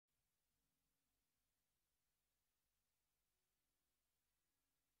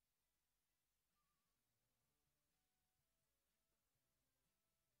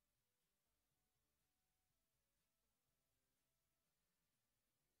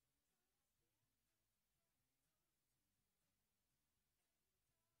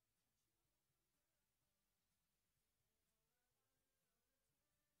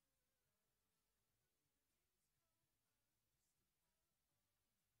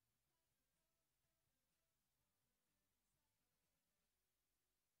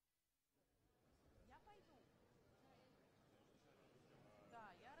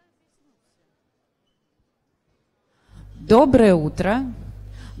Доброе утро.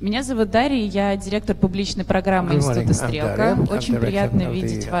 Меня зовут Дарья, я директор публичной программы Института «Стрелка». Очень приятно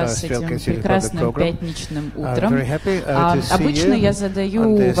видеть вас этим прекрасным пятничным утром. Обычно я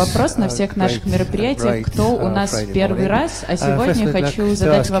задаю вопрос на всех наших мероприятиях, кто у нас в первый раз, а сегодня хочу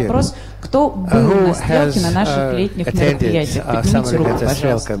задать вопрос, кто был на «Стрелке» на наших летних мероприятиях. Поднимите руку,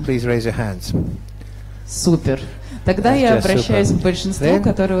 пожалуйста. Супер. Тогда я обращаюсь к большинству,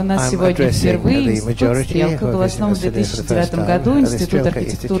 которые у нас сегодня впервые. Институт «Стрелка» был основан в 2009 году, Институт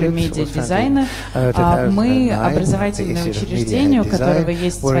архитектуры и медиадизайна. Мы образовательное учреждение, у которого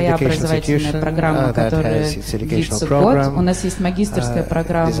есть своя образовательная программа, которая длится год. У нас есть магистерская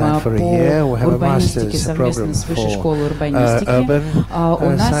программа по урбанистике совместно с Высшей школой урбанистики. У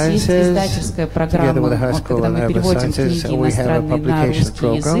нас есть издательская программа, когда мы переводим книги иностранные на русский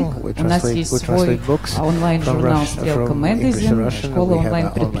язык. У нас есть свой онлайн-журнал «Стрелка Магазин», школа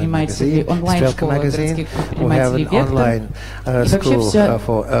онлайн-предпринимателей, онлайн-школа городских предпринимателей «Вектор». И вообще все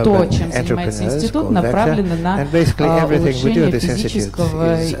то, чем занимается институт, направлено на улучшение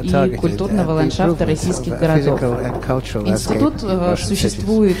физического и культурного ландшафта российских городов. Институт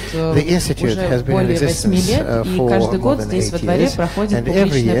существует уже более 8 лет, и каждый год здесь во дворе проходит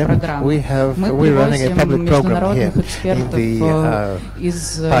публичная программа. Мы привозим международных экспертов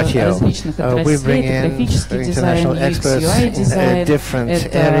из различных отраслей, это графический дизайн, UX, UI дизайн,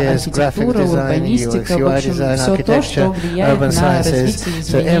 это архитектура, урбанистика, в общем, все то, что влияет на развитие и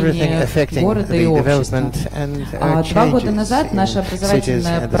изменение города и общества. 2 года назад наша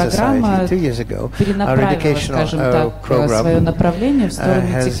образовательная программа перенаправила, скажем так, свое направление в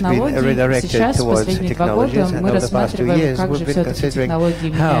сторону технологий. Сейчас, в последние 2 года, мы рассматриваем, как же все-таки технологии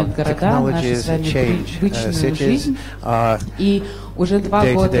меняют города, нашу с вами привычную жизнь. И уже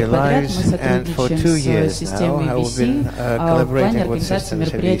 2 года подряд мы сотрудничаем с системой VC в плане организации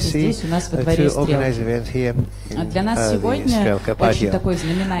мероприятий здесь у нас во дворе «Стрелки». Для нас сегодня очень такой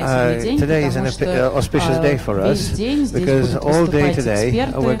знаменательный день, потому что весь день здесь будут выступать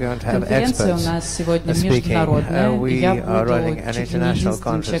эксперты. Конференция у нас сегодня международная, и я буду чуть ли не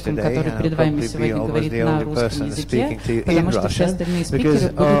единственным человеком, который перед вами сегодня говорит на русском языке, потому что все остальные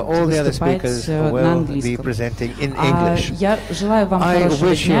спикеры будут выступать на английском. Я желаю вам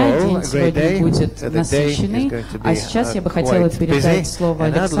хорошего дня, день сегодня будет насыщенный. А сейчас я бы хотела передать слово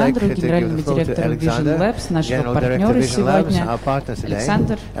Александру, генеральному директору Vision Labs, нашего партнера сегодня.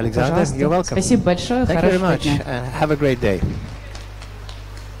 Александр, пожалуйста. Спасибо большое, хорошего дня.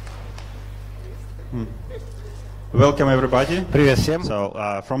 Welcome everybody. Привет всем. So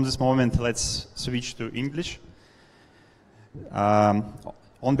from this moment, let's switch to English.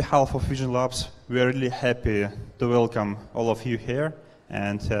 On behalf of Vision Labs, we are really happy to welcome all of you here,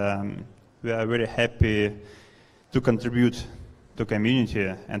 and we are very happy to contribute to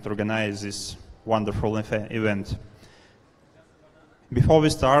community and organize this wonderful event. Before we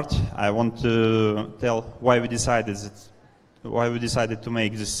start, I want to tell why we decided to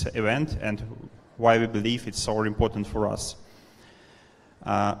make this event and why we believe it's so important for us.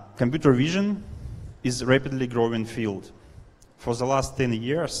 Computer vision is a rapidly growing field. For the last 10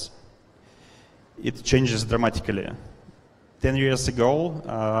 years, it changes dramatically. 10 years ago,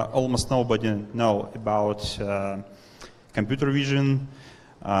 almost nobody knew about computer vision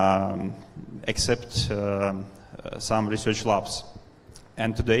except some research labs.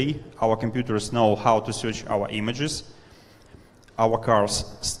 And today, our computers know how to search our images. Our cars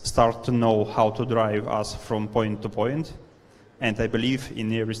start to know how to drive us from point to point. And I believe in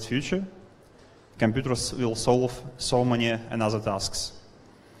nearest future, computers will solve so many another tasks.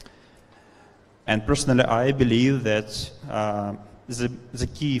 And personally, I believe that the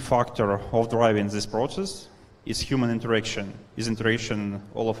key factor of driving this process is human interaction,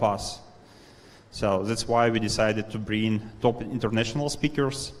 all of us. So that's why we decided to bring top international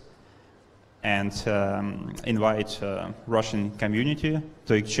speakers and invite Russian community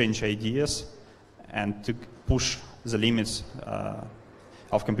to exchange ideas and to push the limits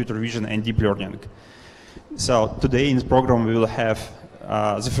of computer vision and deep learning. So today in the program we will have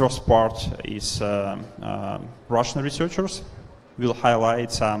the first part is Russian researchers. We'll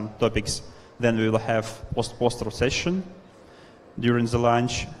highlight some topics. Then we will have post-poster session during the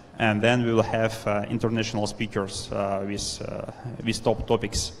lunch, and then we will have international speakers with top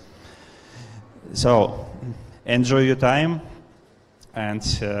topics. So enjoy your time, and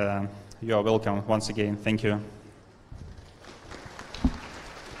you are welcome once again. Thank you.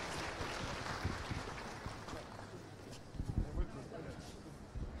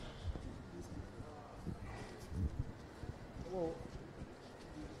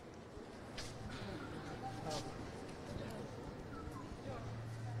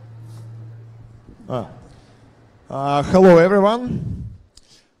 Hello, everyone.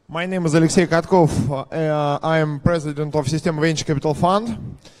 My name is Alexey Katkov. I am president of System Venture Capital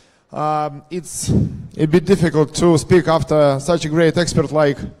Fund. It's a bit difficult to speak after such a great expert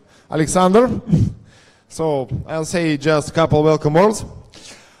like Alexander. So I'll say just a couple welcome words.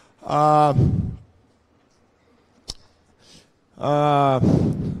 What I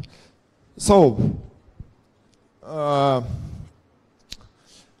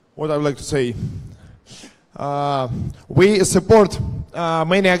would like to say. We support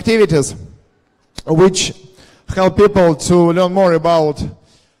many activities which help people to learn more about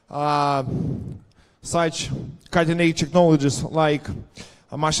such cutting-edge technologies like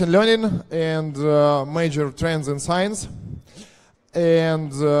machine learning and major trends in science.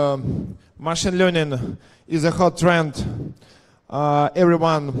 And machine learning is a hot trend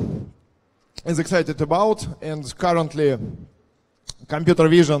everyone is excited about, and currently computer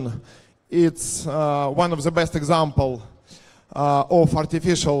vision it's one of the best examples of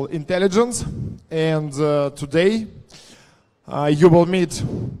artificial intelligence, and today you will meet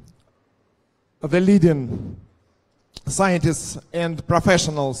the leading scientists and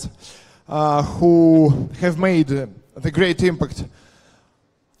professionals who have made the great impact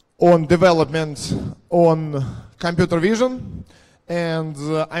on development on computer vision, and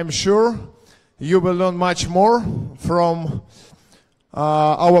I'm sure you will learn much more from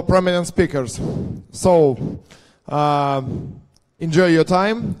our prominent speakers. So enjoy your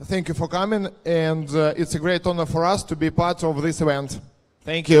time. Thank you for coming, and it's a great honor for us to be part of this event.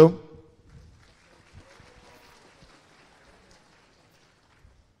 Thank you.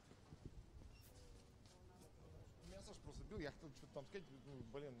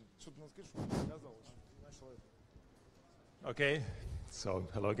 Okay, so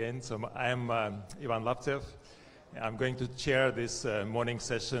hello again. So I'm Ivan Laptev. I'm going to chair this morning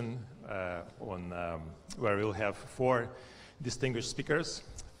session where we'll have 4 distinguished speakers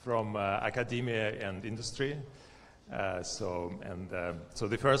from academia and industry. So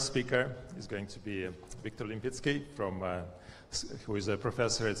the first speaker is going to be Viktor Limpitsky, who is a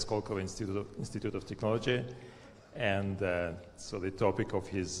professor at Skolkovo Institute of Technology. And so the topic of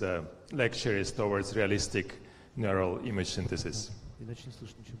his lecture is towards realistic neural image synthesis.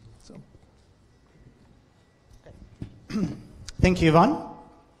 So. Thank you, Ivan.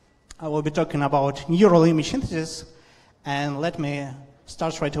 I will be talking about neural image synthesis, and let me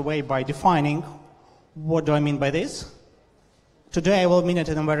start right away by defining what do I mean by this. Today I will mean it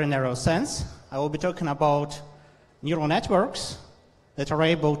in a very narrow sense. I will be talking about neural networks that are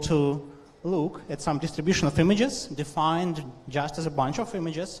able to look at some distribution of images defined just as a bunch of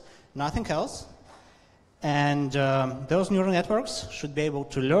images, nothing else. And those neural networks should be able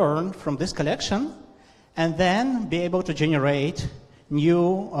to learn from this collection and then be able to generate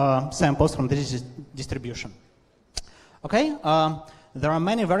new samples from this distribution. Okay, there are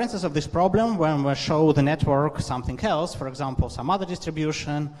many variances of this problem when we show the network something else, for example, some other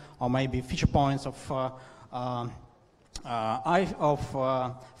distribution, or maybe feature points of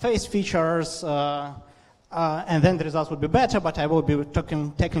face features, and then the results would be better, but I will be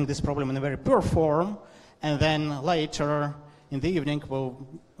tackling this problem in a very pure form, and then later in the evening we'll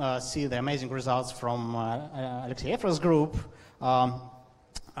see the amazing results from Alexey Efrem's group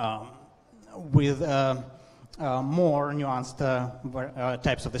with more nuanced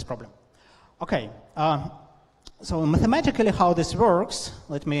types of this problem. Okay, so mathematically how this works,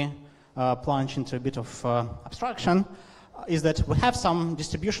 let me plunge into a bit of abstraction, is that we have some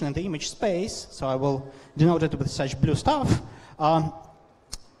distribution in the image space, so I will denote it with such blue stuff,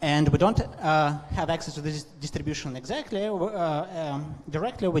 and we don't have access to this distribution exactly,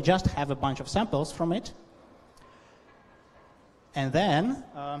 directly, we just have a bunch of samples from it. And then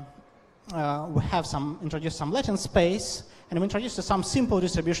we have introduce some latent space, and we introduce some simple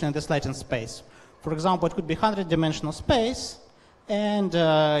distribution in this latent space. For example, it could be 100-dimensional space, and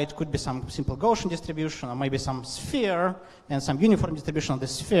it could be some simple Gaussian distribution, or maybe some sphere, and some uniform distribution of the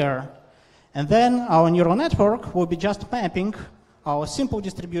sphere. And then our neural network will be just mapping our simple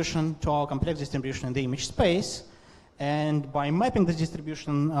distribution to our complex distribution in the image space. And by mapping this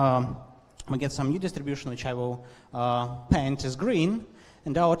distribution, we get some new distribution, which I will paint as green.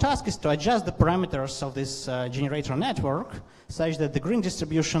 And our task is to adjust the parameters of this generator network such that the green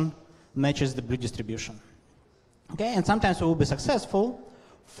distribution matches the blue distribution. Okay, and sometimes we will be successful.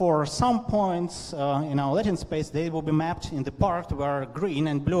 For some points in our latent space, they will be mapped in the part where green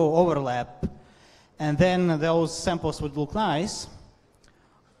and blue overlap. And then those samples would look nice.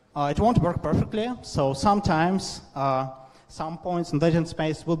 It won't work perfectly, so sometimes some points in latent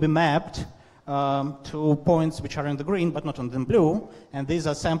space will be mapped to points which are in the green but not in the blue, and these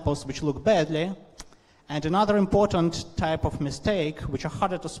are samples which look badly. And another important type of mistake, which are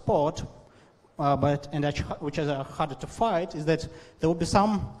harder to spot, which are harder to fight, is that there will be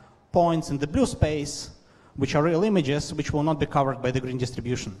some points in the blue space which are real images, which will not be covered by the green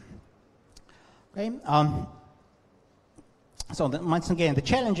distribution. Okay. So once again, the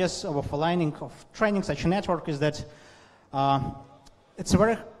challenges of aligning, of training such a network is that it's a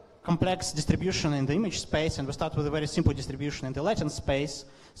very complex distribution in the image space, and we start with a very simple distribution in the latent space.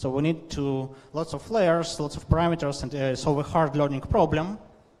 So we need lots of layers, lots of parameters, and solve a hard learning problem.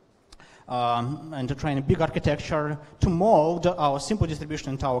 And to train a big architecture to mold our simple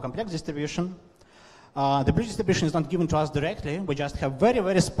distribution into our complex distribution. The blue distribution is not given to us directly. We just have very,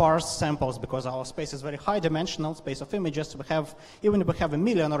 very sparse samples because our space is very high dimensional space of images. Even if we have 1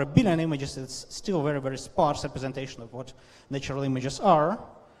 million or 1 billion images, it's still very, very sparse representation of what natural images are.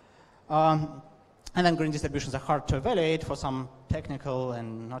 And then green distributions are hard to evaluate for some technical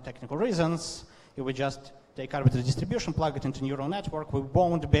and not technical reasons. If we just take arbitrary distribution, plug it into neural network, we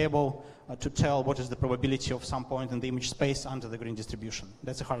won't be able to tell what is the probability of some point in the image space under the green distribution.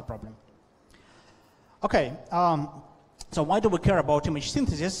 That's a hard problem. Okay, so why do we care about image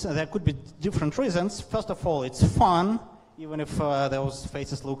synthesis? There could be different reasons. First of all, it's fun, even if those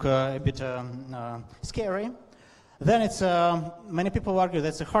faces look a bit scary. Then it's, many people argue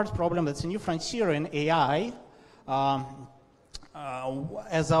that's a hard problem, that's a new frontier in AI.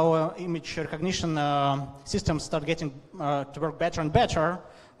 As our image recognition systems start getting to work better and better,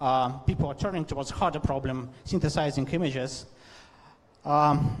 people are turning towards harder problem, synthesizing images.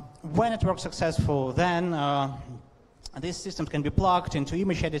 When it works successful, then these systems can be plugged into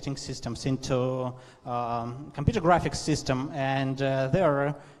image editing systems, into computer graphics system, and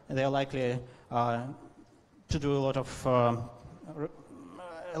they're likely to do a lot of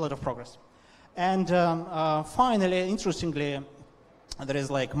progress. And finally, interestingly, there is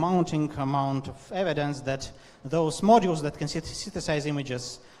like mounting amount of evidence that those modules that can synthesize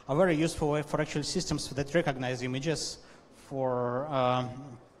images are very useful for actual systems that recognize images for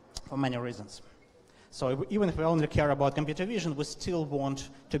many reasons. So even if we only care about computer vision, we still want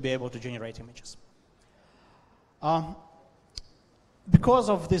to be able to generate images. Because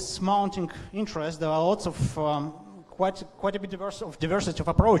of this mounting interest, there are lots of quite a bit diversity of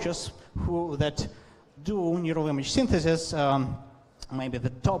approaches that do neural image synthesis. Maybe the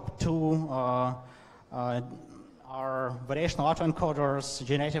top two are variational autoencoders,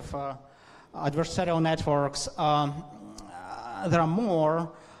 generative adversarial networks. There are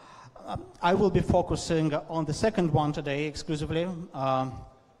more. I will be focusing on the second one today exclusively. I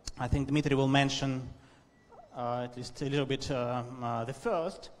think Dmitry will mention at least a little bit the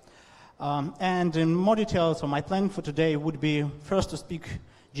first. And in more detail, so my plan for today would be first to speak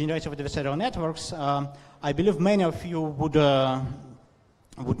generative adversarial networks. I believe many of you would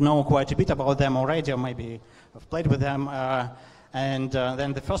know quite a bit about them already, or maybe have played with them. And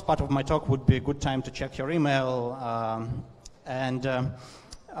then the first part of my talk would be a good time to check your email. And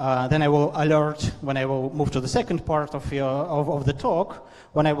then I will alert when I will move to the second part of the talk,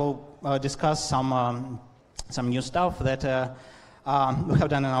 when I will discuss some new stuff that we have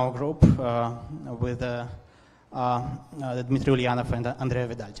done in our group with Dmitry Ulyanov and Andrea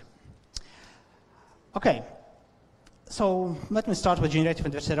Vidaldi. Okay, so let me start with generative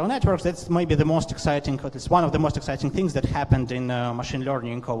adversarial networks. That's maybe the most exciting, or at least one of the most exciting things that happened in machine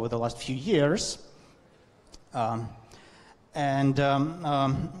learning over the last few years. Generative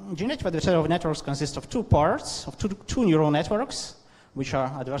adversarial networks consist of two parts, of two neural networks, which are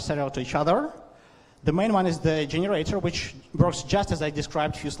adversarial to each other. The main one is the generator, which works just as I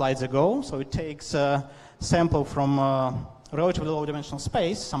described a few slides ago. So it takes a sample from a relatively low dimensional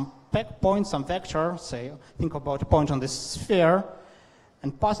space, some point, some vector, say, think about a point on this sphere,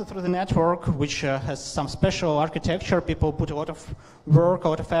 and pass it through the network, which has some special architecture. People put a lot of work, a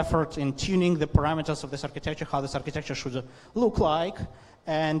lot of effort in tuning the parameters of this architecture, how this architecture should look like.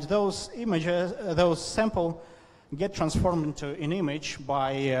 And those images, those samples get transformed into an image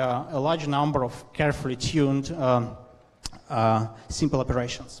by a large number of carefully tuned simple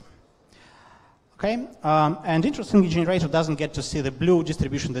operations. Okay, and interestingly, the generator doesn't get to see the blue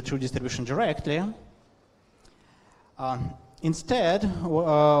distribution, the true distribution directly. Instead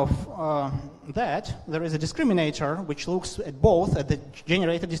of that, there is a discriminator which looks at both at the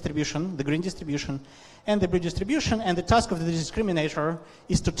generated distribution, the green distribution, and the blue distribution, and the task of the discriminator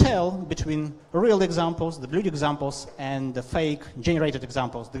is to tell between real examples, the blue examples, and the fake generated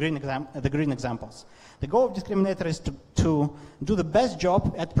examples, the green examples. The goal of discriminator is to do the best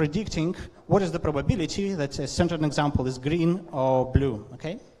job at predicting what is the probability that a certain example is green or blue,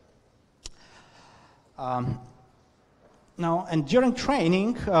 okay? Now, and during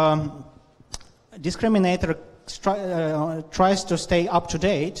training, discriminator tries to stay up to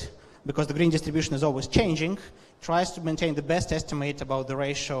date because the green distribution is always changing, tries to maintain the best estimate about the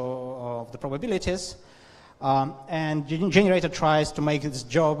ratio of the probabilities, and the generator tries to make its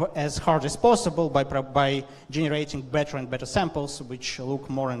job as hard as possible by generating better and better samples which look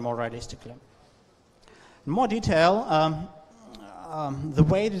more and more realistically. In more detail, the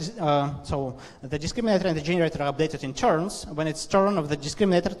way so the discriminator and the generator are updated in turns. When it's turn of the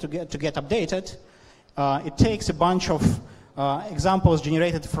discriminator to get updated, it takes a bunch of examples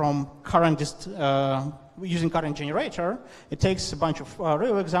generated from using current generator. It takes a bunch of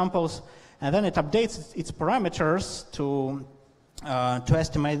real examples, and then it updates its parameters to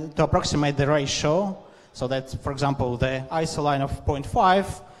approximate the ratio. So that, for example, the ISO line of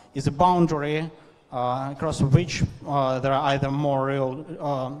 0.5 is a boundary across which there are either more real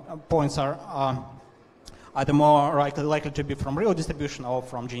points are either more likely to be from real distribution or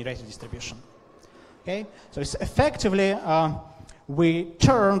from generated distribution. Okay, so it's effectively we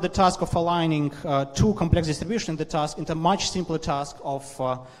turn the task of aligning two complex distributions into a much simpler task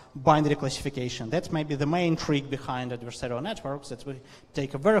of binary classification. That's maybe the main trick behind adversarial networks, that we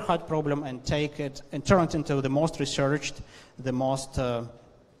take a very hard problem and take it and turn it into the most researched, the most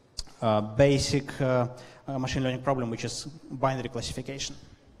basic machine learning problem, which is binary classification.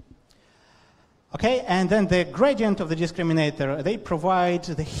 Okay, and then the gradient of the discriminator, they provide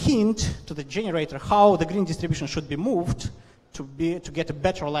the hint to the generator how the green distribution should be moved to get a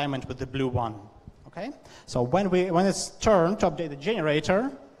better alignment with the blue one. Okay, so when it's turned to update the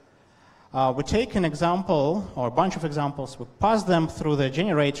generator, we take an example or a bunch of examples, we pass them through the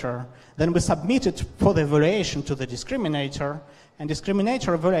generator, then we submit it for the evaluation to the discriminator, and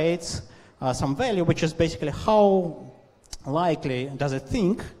discriminator evaluates some value, which is basically how likely does it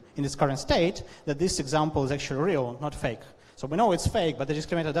think in its current state that this example is actually real, not fake. So we know it's fake, but the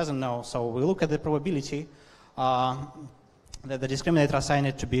discriminator doesn't know. So we look at the probability that the discriminator assigned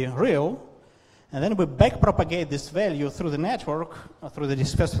it to be real, and then we backpropagate this value through the network, through the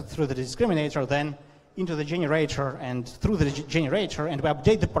discriminator, then into the generator and through the generator, and we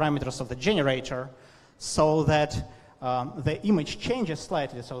update the parameters of the generator so that the image changes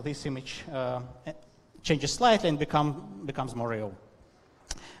slightly. So this image changes slightly and becomes more real.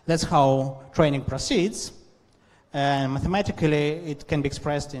 That's how training proceeds. And mathematically, it can be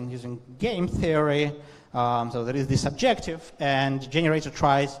expressed in using game theory. So there is this objective, and generator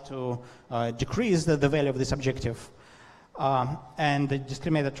tries to decrease the value of this objective. And the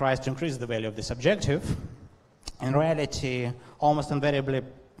discriminator tries to increase the value of this objective. In reality, almost invariably,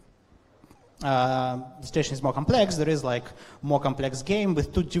 the situation is more complex. There is like more complex game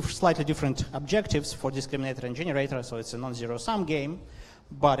with two slightly different objectives for discriminator and generator. So it's a non-zero sum game,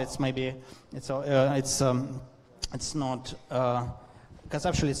 but it's maybe it's not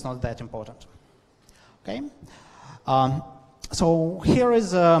conceptually it's not that important. Okay, so here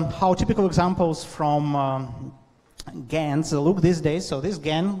is how typical examples from GANs look these days. So this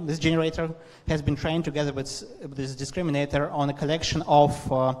GAN, this generator, has been trained together with this discriminator on a collection of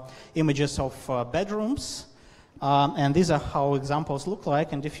images of bedrooms. And these are how examples look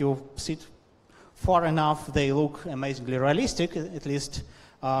like. And if you sit far enough, they look amazingly realistic. At least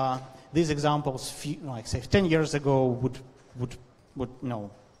these examples, like say 10 years ago, would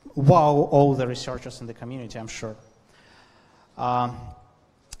wow all the researchers in the community, I'm sure.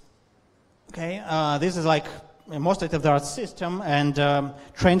 This is like a more state-of-the-art system and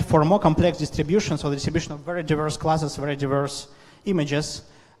trained for a more complex distribution, so the distribution of very diverse classes, very diverse images.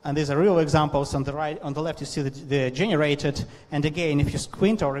 And these are real examples. On the right, on the left, you see the generated. And again, if you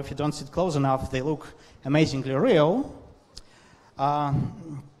squint or if you don't sit close enough, they look amazingly real.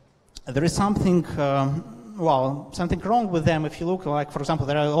 There is something something wrong with them. If you look, like, for example,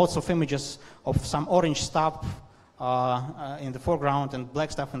 there are lots of images of some orange stuff in the foreground and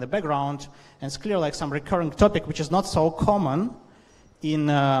black stuff in the background, and it's clear like some recurring topic which is not so common in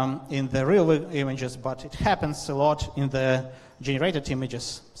the real images, but it happens a lot in the generated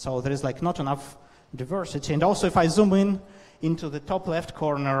images. So there is like not enough diversity. And also, if I zoom in into the top left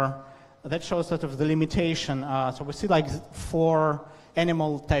corner, that shows sort of the limitation. So we see like 4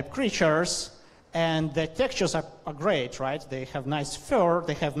 animal type creatures, and the textures are great, right? They have nice fur,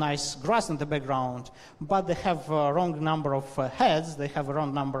 they have nice grass in the background, but they have a wrong number of heads, they have a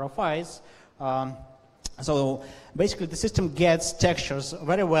wrong number of eyes. So basically the system gets textures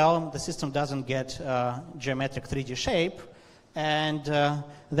very well, the system doesn't get geometric 3D shape, and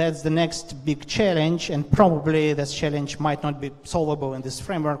that's the next big challenge, and probably this challenge might not be solvable in this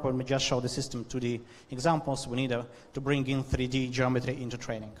framework when we just show the system 2D examples. We need to bring in 3D geometry into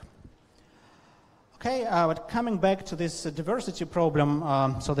training. Okay, but coming back to this diversity problem,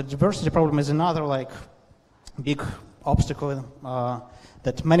 so the diversity problem is another big obstacle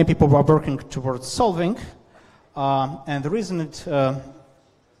that many people are working towards solving. And the reason it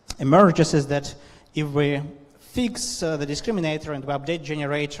emerges is that if we fix the discriminator and we update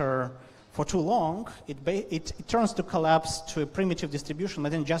generator for too long, it turns to collapse to a primitive distribution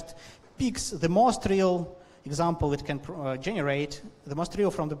and then just picks the most real example it can generate, the most real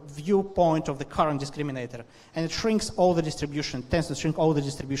from the viewpoint of the current discriminator. And it shrinks all the distribution, tends to shrink all the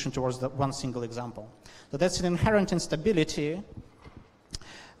distribution towards the one single example. So that's an inherent instability.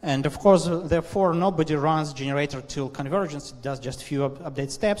 And of course, therefore, nobody runs generator till convergence. It does just few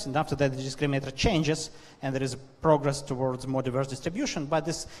update steps, and after that, the discriminator changes, and there is progress towards more diverse distribution. But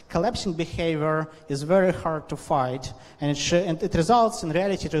this collapsing behavior is very hard to fight, and it results, in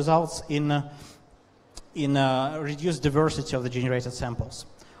reality, it results in reduced diversity of the generated samples.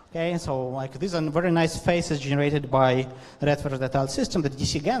 Okay, so these are very nice faces generated by Redford et al. System, the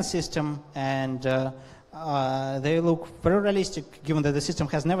DC-GAN system, and they look very realistic, given that the system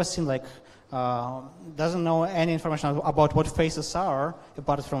has never seen, doesn't know any information about what faces are,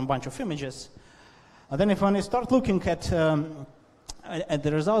 apart from a bunch of images. And then when you start looking at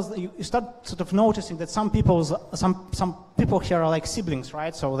the results, you start sort of noticing that some people here are like siblings,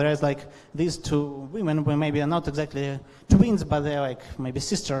 right? So there's these two women who maybe are not exactly twins, but they're maybe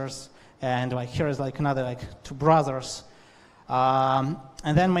sisters, and here is another two brothers.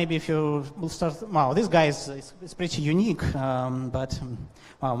 And then maybe if you will start, wow, this guy is pretty unique, but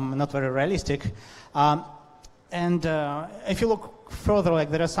not very realistic. And if you look further,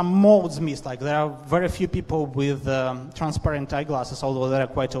 there are some modes missed. There are very few people with transparent eyeglasses, although there are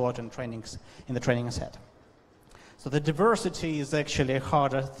quite a lot in the training set. So the diversity is actually a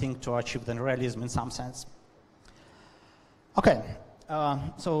harder thing to achieve than realism in some sense. Okay.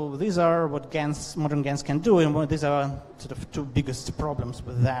 So these are what modern GANs can do, and these are sort of two biggest problems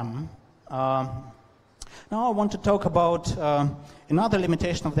with them. Now I want to talk about another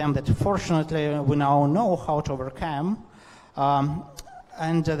limitation of them that fortunately we now know how to overcome.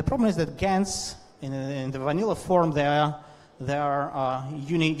 And the problem is that GANs, in the vanilla form, they are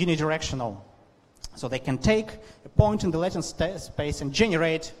unidirectional. So they can take a point in the latent space and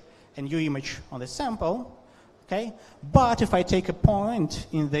generate a new image on the sample. Okay? But if I take a point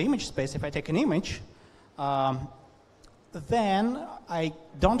in the image space, if I take an image, then I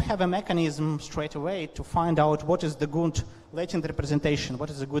don't have a mechanism straight away to find out what is the good latent representation, what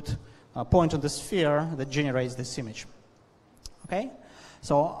is a good point on the sphere that generates this image. Okay?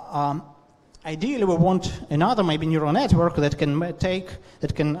 So ideally we want another maybe neural network that can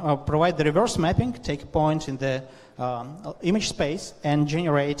provide the reverse mapping, take a point in the image space and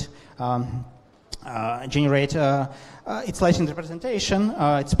generate its latent representation.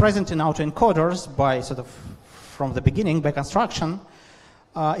 It's present in autoencoders by sort of from the beginning by construction.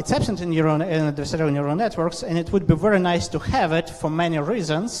 It's absent in adversarial neural networks, and it would be very nice to have it for many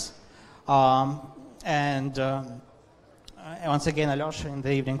reasons. Once again, Alyosha in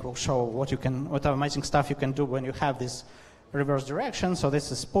the evening will show what amazing stuff you can do when you have this reverse direction. So this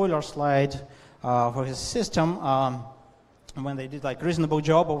is a spoiler slide for his system. When they did reasonable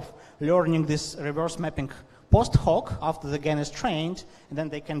job of learning this reverse mapping post hoc after the GAN is trained, and then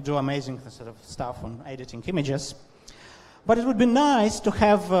they can do amazing sort of stuff on editing images. But it would be nice to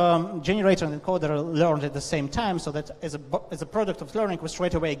have generator and encoder learned at the same time, so that as a product of learning, we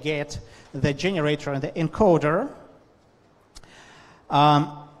straight away get the generator and the encoder.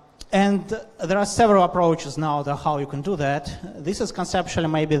 And there are several approaches now to how you can do that. This is conceptually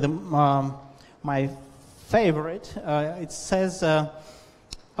maybe my favorite. It says,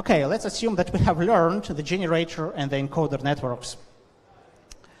 okay, let's assume that we have learned the generator and the encoder networks.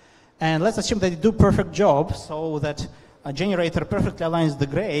 And let's assume that they do perfect job, so that a generator perfectly aligns the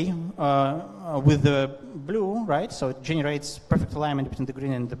gray with the blue, right? So it generates perfect alignment between the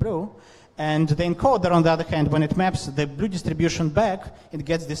green and the blue. And the encoder, on the other hand, when it maps the blue distribution back, it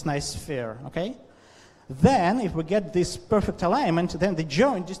gets this nice sphere, okay? Then, if we get this perfect alignment, then the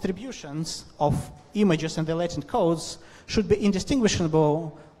joint distributions of images and the latent codes should be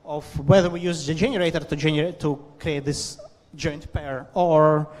indistinguishable of whether we use the generator to create this joint pair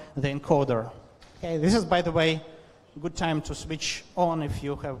or the encoder. Okay, this is, by the way, a good time to switch on if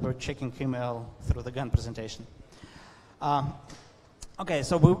you have checking email through the GAN presentation. Okay,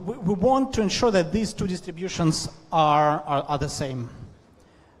 so we want to ensure that these two distributions are the same.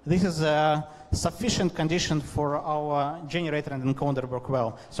 This is a sufficient condition for our generator and encoder work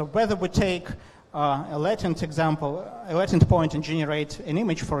well. So whether we take a latent example, a latent point and generate an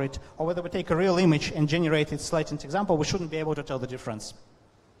image for it, or whether we take a real image and generate its latent example, we shouldn't be able to tell the difference.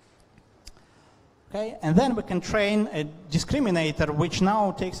 Okay, and then we can train a discriminator which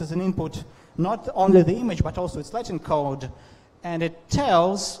now takes as an input not only the image but also its Latin code, and it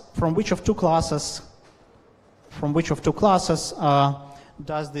tells from which of two classes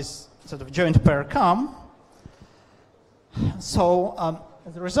does this sort of joint pair come. So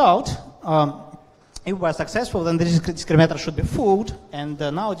as a result, if we are successful, then the discriminator should be fooled, and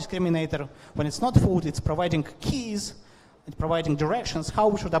now discriminator, when it's not fooled, it's providing keys, it's providing directions how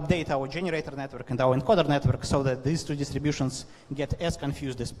we should update our generator network and our encoder network so that these two distributions get as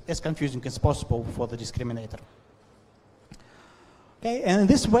confusing as possible for the discriminator. Okay, and in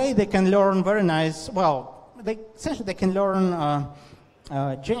this way they can learn very nice, essentially they can learn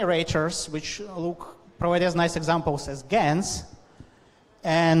generators which provide as nice examples as GANs,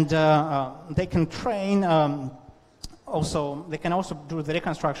 and they can train they can also do the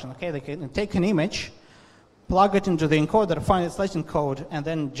reconstruction. Okay, they can take an image, plug it into the encoder, find its Latin code, and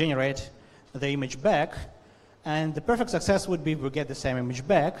then generate the image back. And the perfect success would be we get the same image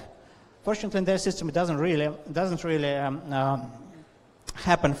back. Fortunately, in their system, it doesn't really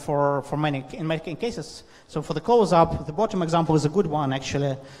happen in many cases. So for the close-up, the bottom example is a good one,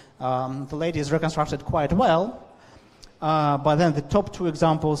 actually. The lady is reconstructed quite well, but then the top two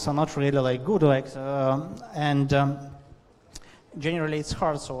examples are not really good, generally it's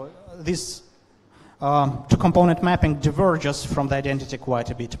hard. So this two-component mapping diverges from the identity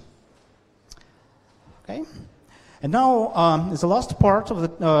quite a bit. Okay, and now as the last part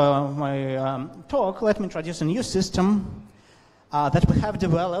of my talk, let me introduce a new system that we have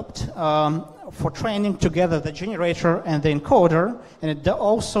developed for training together the generator and the encoder, and it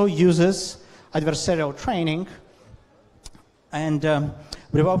also uses adversarial training. And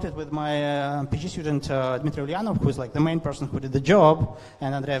we developed it with my PhD student Dmitry Ulyanov, who is the main person who did the job,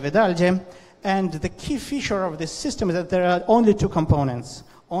 and Andrea Vidaldi. And the key feature of this system is that there are only two components,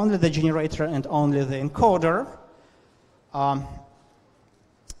 only the generator and only the encoder.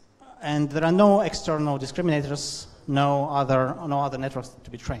 And there are no external discriminators, no other networks to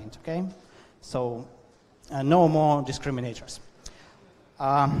be trained, okay? So no more discriminators.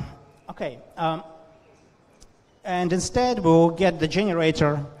 And instead we'll get the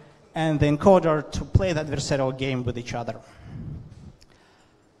generator and the encoder to play the adversarial game with each other.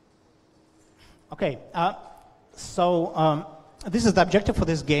 Okay, so this is the objective for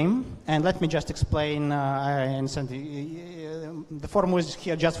this game, and let me just explain. I understand the formula is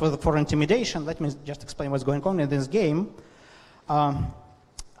here just for intimidation. Let me just explain what's going on in this game.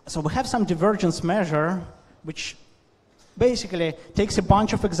 So we have some divergence measure, which basically takes a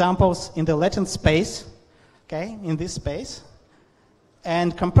bunch of examples in the latent space, okay, in this space,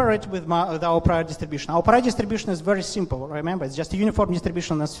 and compare it with our prior distribution. Our prior distribution is very simple. Remember, it's just a uniform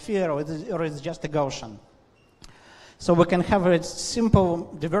distribution on a sphere, or it's just a Gaussian. So we can have a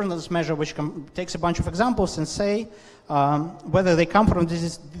simple divergence measure which takes a bunch of examples and say whether they come from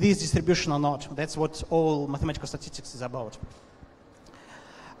this distribution or not. That's what all mathematical statistics is about.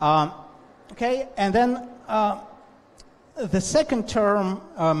 Okay, and then the second term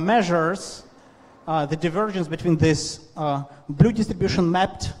measures the divergence between this blue distribution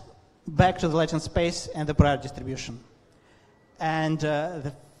mapped back to the latent space and the prior distribution. And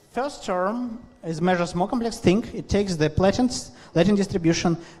the first term measures more complex thing. It takes the latent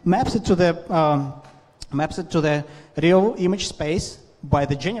distribution, maps it to the real image space by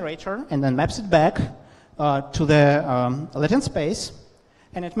the generator, and then maps it back to the latent space,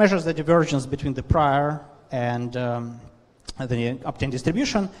 and it measures the divergence between the prior and the obtained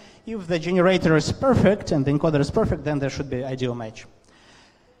distribution. If the generator is perfect and the encoder is perfect, then there should be ideal match.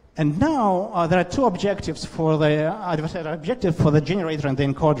 And now there are two objectives for the adversarial objective for the generator and the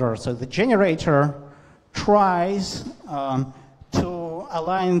encoder. So the generator tries to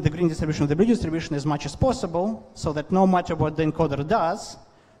align the green distribution with the blue distribution as much as possible, so that no matter what the encoder does,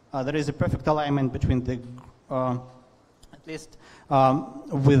 there is a perfect alignment between the at least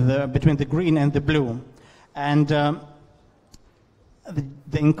between the green and the blue. And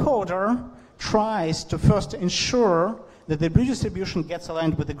the encoder tries to first ensure that the blue distribution gets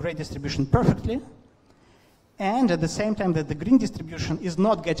aligned with the gray distribution perfectly, and at the same time that the green distribution is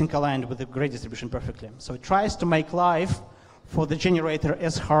not getting aligned with the gray distribution perfectly. So it tries to make life for the generator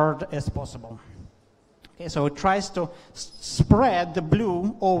as hard as possible. Okay, so it tries to spread the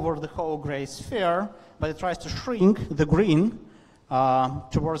blue over the whole gray sphere, but it tries to shrink the green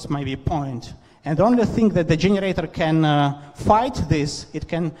towards maybe a point. And the only thing that the generator can fight this, it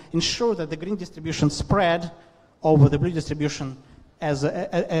can ensure that the green distribution spread over the blue distribution as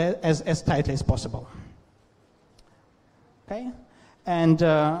tightly as possible. Okay, and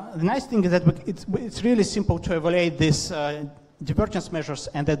the nice thing is that it's really simple to evaluate these divergence measures,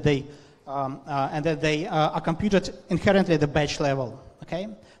 and that they and that they are computed inherently at the batch level. Okay,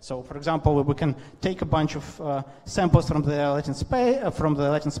 so for example, we can take a bunch of samples from the latent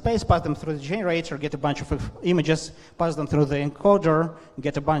space, pass them through the generator, get a bunch of images, pass them through the encoder,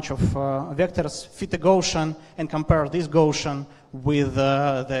 get a bunch of vectors, fit a Gaussian, and compare this Gaussian with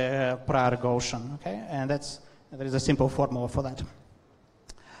the prior Gaussian. Okay, and there is a simple formula for that.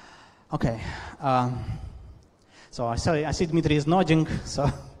 Okay, so I see Dmitry is nodding, so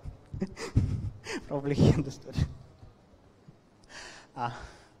probably he understood.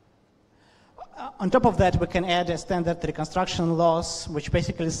 On top of that, we can add a standard reconstruction loss, which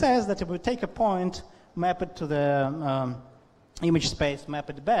basically says that if we take a point, map it to the image space, map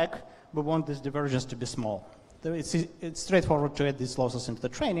it back, we want this divergence to be small. It's straightforward to add these losses into the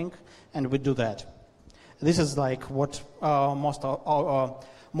training, and we do that. This is like what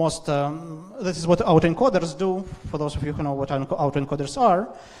this is what autoencoders do, for those of you who know what autoencoders are.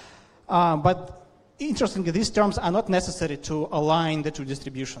 But interestingly, these terms are not necessary to align the two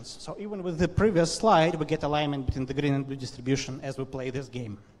distributions. So even with the previous slide, we get alignment between the green and blue distribution as we play this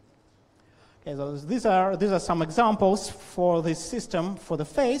game. Okay, so these are some examples for this system for the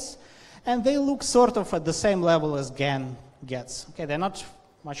face, and they look sort of at the same level as GAN gets. Okay, they're not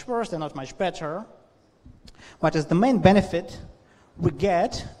much worse, they're not much better, but as the main benefit, we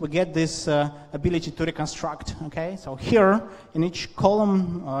get this ability to reconstruct. Okay, so here in each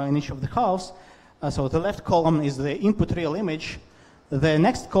column, in each of the halves. So the left column is the input real image. The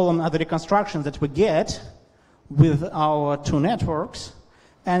next column are the reconstructions that we get with our two networks.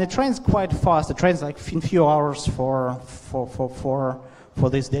 And it trains quite fast. It trains like in few hours for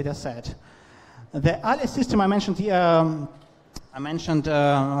this data set. The ALIA system I mentioned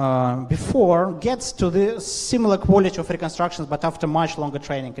before gets to the similar quality of reconstructions, but after much longer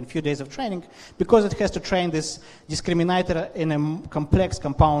training, in a few days of training, because it has to train this discriminator in a complex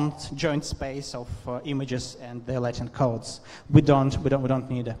compound joint space of images and their latent codes. We don't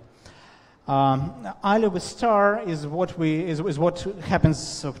need it. ALIA with star is what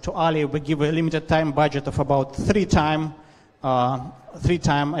happens to ALIA. We give a limited time budget of about three times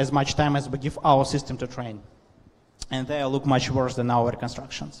as much time as we give our system to train. And they look much worse than our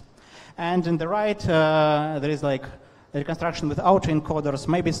reconstructions. And in the right, there is like a reconstruction with autoencoders.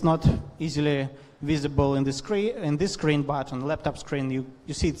 Maybe it's not easily visible in the screen, this screen, but on the laptop screen,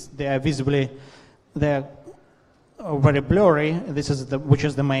 you see they're very blurry. This is which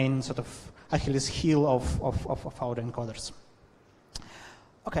is the main sort of Achilles heel of autoencoders.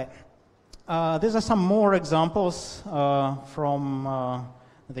 Okay, these are some more examples from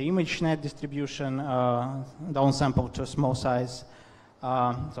the ImageNet distribution, downsampled to a small size.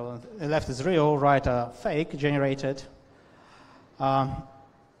 So the left is real, right are fake, generated.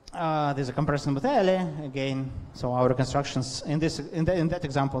 There's a comparison with ALIA again. So our reconstructions in that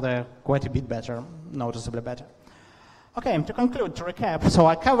example, they're quite a bit better, noticeably better. Okay, to conclude, to recap. So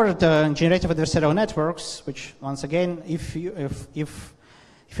I covered generative adversarial networks, which once again, if you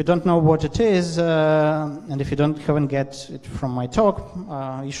don't know what it is, and if you haven't get it from my talk,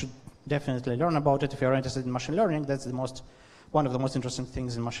 you should definitely learn about it. If you're interested in machine learning, that's one of the most interesting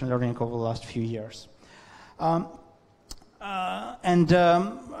things in machine learning over the last few years.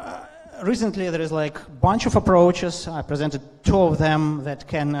 Recently there is like a bunch of approaches. I presented two of them that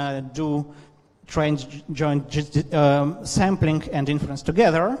can do trained joint sampling and inference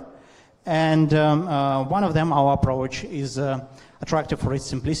together. And one of them, our approach, is attractive for its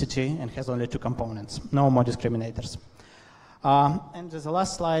simplicity and has only two components, no more discriminators. And there's a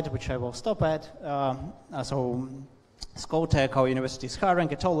last slide, which I will stop at. So Scotech, our university, is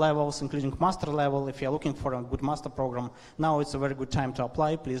hiring at all levels, including master level. If you're looking for a good master program, now it's a very good time to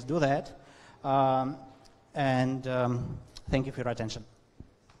apply. Please do that. Thank you for your attention.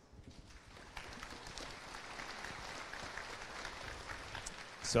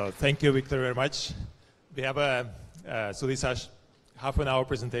 So thank you, Victor, very much. We have so these are half an hour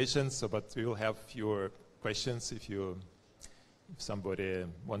presentations, but we will have your questions if somebody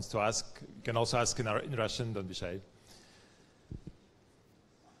wants to ask. You can also ask in Russian, don't be shy.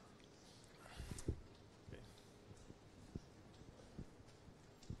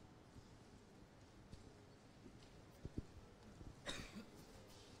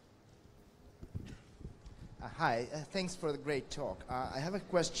 Hi, thanks for the great talk. I have a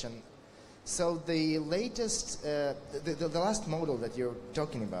question. So the latest, the last model that you're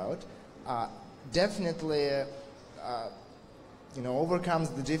talking about definitely, overcomes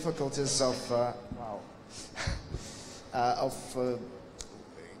the difficulties of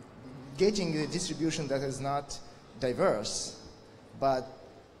getting a distribution that is not diverse. But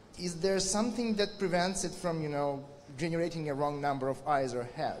is there something that prevents it from, generating a wrong number of eyes or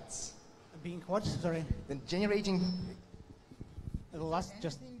heads? Being what? Sorry. Then generating. The last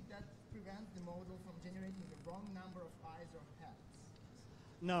just. That prevents the model from generating the wrong number of eyes or heads.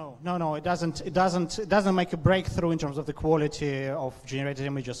 No. It doesn't make a breakthrough in terms of the quality of generated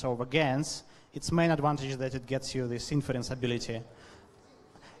images over GANs. Its main advantage is that it gets you this inference ability.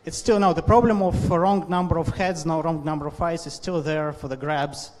 It's still the problem of a wrong number of heads, no wrong number of eyes is still there for the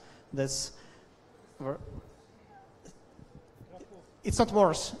grabs. It's not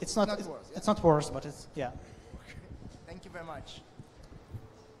worse. It's not worse, but it's, yeah. Thank you very much.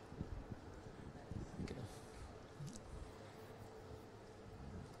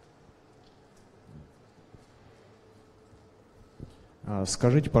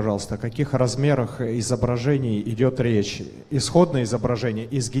 Скажите, пожалуйста, о каких размерах изображений идет речь? Исходное изображение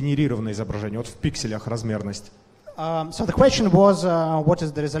и сгенерированное изображение, вот в пикселях размерность. So the question was, what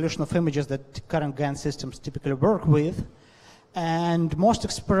is the resolution of images that current GAN systems typically work with? And most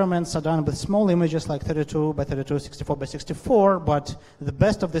experiments are done with small images like 32 by 32, 64 by 64, but the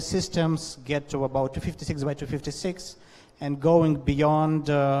best of the systems get to about 256 by 256, and going beyond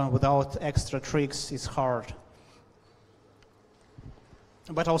without extra tricks is hard.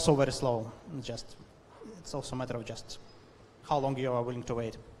 But also very slow. It's also a matter of just how long you are willing to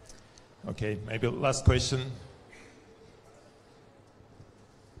wait. Okay, maybe last question.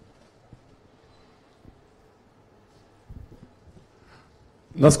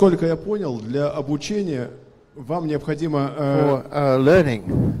 Насколько я понял, для обучения вам необходимо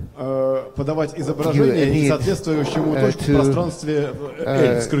подавать изображение соответствующему точке в пространстве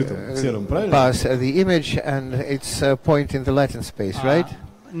L, скрытом, сером, правильно? Pass the image and its point in the Latin space, right?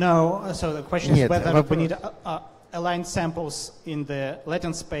 No, so the question is whether we need aligned samples in the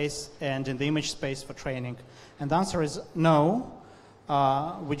Latin space and in the image space for training. And the answer is no,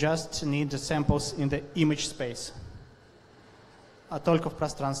 we just need the samples in the image space. Только в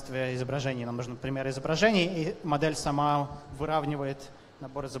пространстве изображений. Нам нужен пример изображений, и модель сама выравнивает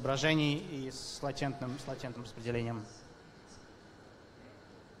набор изображений и с латентным распределением.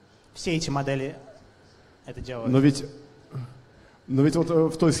 Все эти модели это делают. Но ведь вот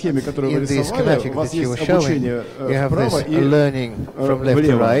в той схеме, которую вы рисовали, у вас есть обучение вправо и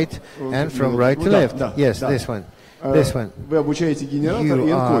влево. And from right to left. Yes, this one. Вы обучаете генератор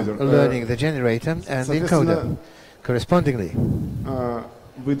и энкодер. You are learning the generator and the encoder. Correspondingly,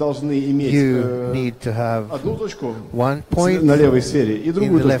 you need to have one point in the left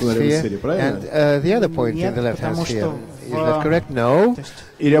sphere and the other point in the left-hand sphere. Is that correct? No.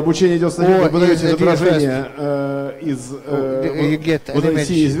 Или обучение идет сначала, вы подаете изображение из вот этой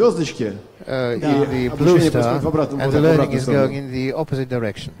синей звездочки, the blue star, and the learning is going in the opposite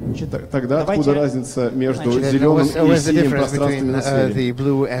direction. Тогда откуда разница между зеленым и синим пространством на сфере? The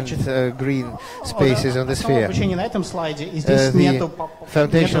blue and green spaces on the sphere. The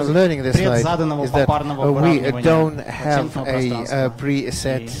foundation of learning in this slide is that we don't have a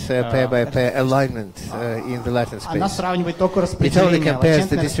preset pair-by-pair alignment in the Latin space. It only compares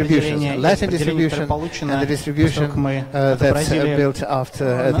the distributions, Latin distribution and the distribution that's built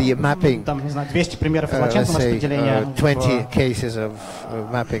after the mapping. Let's say 20 cases of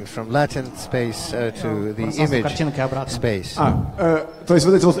mapping from Latin space to the image space. То есть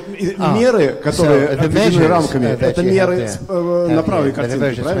вот эти вот меры, которые определены рамками, это меры на правой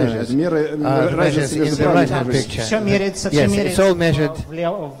картинке, правильно? Это меры разницы между правой и левой. Все меряется в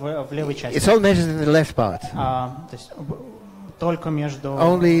левой части. It's all measured in the left part. Только между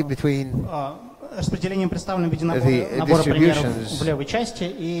only between распределением представлено в виде набора примеров в левой части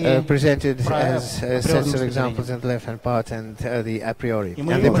и presented as sets of examples in the left-hand part and the a priori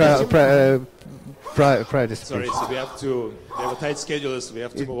and the prior distribution. Sorry, so we have a tight schedule, so we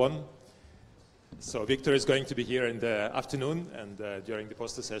have to move on. So Victor is going to be here in the afternoon and during the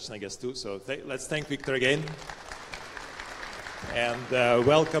poster session, I guess, too. So let's thank Victor again and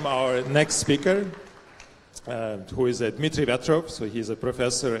welcome our next speaker, who is Dmitry Vetrov. So he's a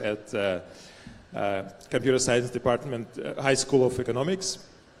professor at Computer Science Department, High School of Economics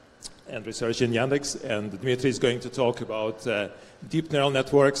and Research in Yandex. And Dmitry is going to talk about deep neural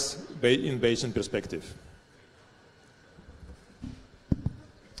networks in Bayesian perspective.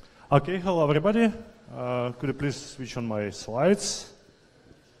 Okay, hello everybody. Could you please switch on my slides?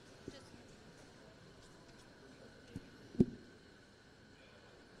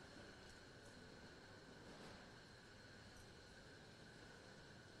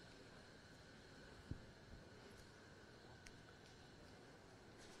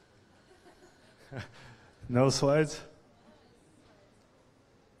 No slides?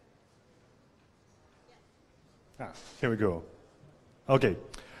 Here we go. Okay.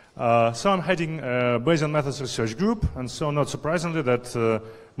 So I'm heading Bayesian Methods Research Group, and so not surprisingly that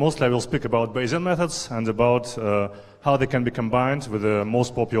Mostly I will speak about Bayesian methods and about how they can be combined with the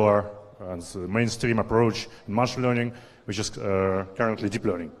most popular and mainstream approach in machine learning, which is currently deep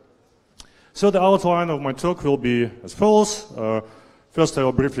learning. So the outline of my talk will be as follows. First, I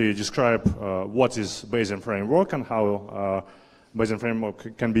will briefly describe what is Bayesian framework and how Bayesian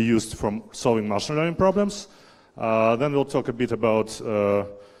framework can be used for solving machine learning problems. Then we'll talk a bit about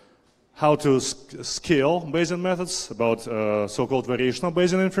how to scale Bayesian methods, about so-called variational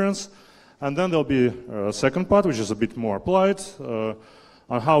Bayesian inference. And then there'll be a second part, which is a bit more applied,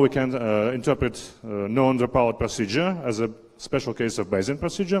 on how we can interpret non-dropout procedure as a special case of Bayesian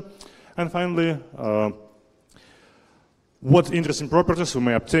procedure. And finally, what interesting properties we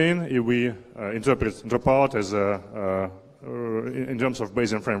may obtain if we interpret dropout as in terms of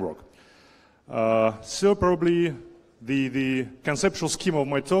Bayesian framework. So probably the conceptual scheme of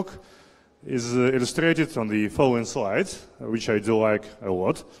my talk is illustrated on the following slide, which I do like a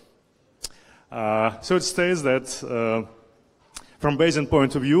lot. So it states that from Bayesian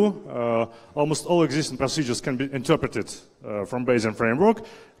point of view, almost all existing procedures can be interpreted from Bayesian framework,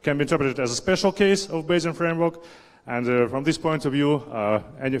 can be interpreted as a special case of Bayesian framework, and from this point of view,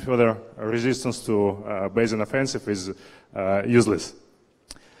 any further resistance to Bayesian offensive is useless.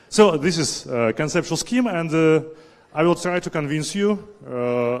 So this is a conceptual scheme, and I will try to convince you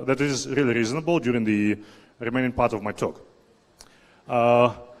that it is really reasonable during the remaining part of my talk.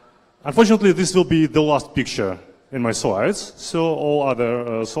 Unfortunately, this will be the last picture in my slides, so all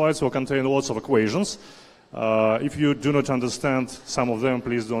other slides will contain lots of equations. If you do not understand some of them,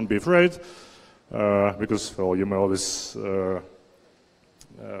 please don't be afraid, because well, you may always look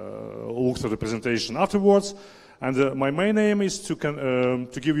through the presentation afterwards. And my main aim is to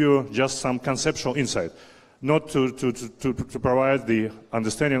give you just some conceptual insight, not to provide the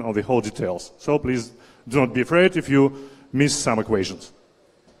understanding of the whole details. So please do not be afraid if you miss some equations.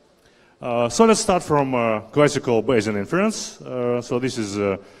 So let's start from classical Bayesian inference. So this is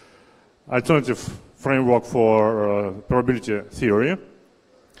an alternative framework for probability theory,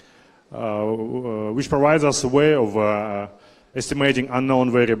 which provides us a way of estimating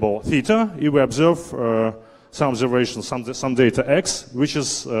unknown variable theta if we observe some observation, some data x, which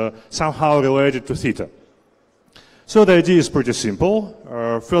is somehow related to theta. So the idea is pretty simple.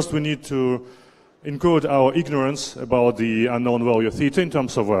 First, we need to encode our ignorance about the unknown value theta in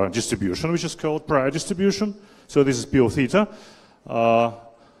terms of a distribution, which is called prior distribution. So this is P of theta.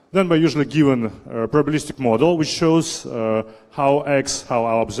 Then we're usually given a probabilistic model, which shows how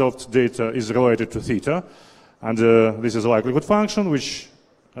our observed data is related to theta. And this is a likelihood function, which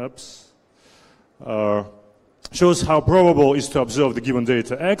shows how probable is to observe the given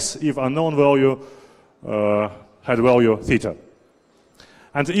data x if unknown value had value theta.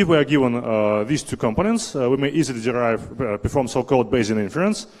 And if we are given these two components, we may easily perform so-called Bayesian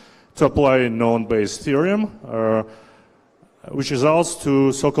inference to apply known Bayes theorem, which results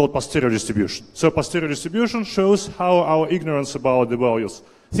to so-called posterior distribution. So posterior distribution shows how our ignorance about the values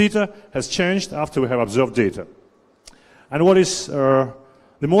theta has changed after we have observed data. And what is the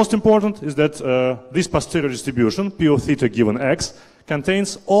most important is that this posterior distribution, P of theta given x,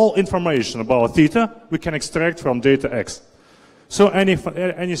 contains all information about theta we can extract from data x. So any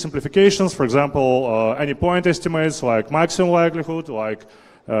simplifications, for example, any point estimates like maximum likelihood, like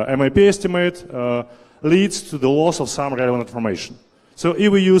MAP estimate, leads to the loss of some relevant information. So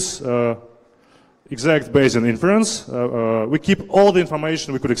if we use exact Bayesian inference, we keep all the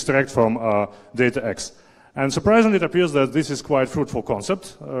information we could extract from data x. And surprisingly, it appears that this is quite a fruitful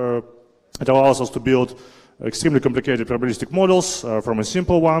concept. It allows us to build extremely complicated probabilistic models from a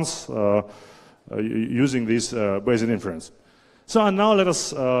simple ones using this Bayesian inference. So and now let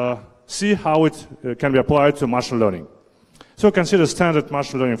us see how it can be applied to machine learning. So consider standard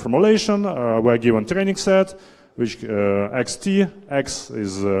machine learning formulation. We're given training set, which xt, x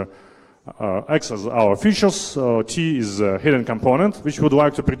is our features, t is a hidden component, which we would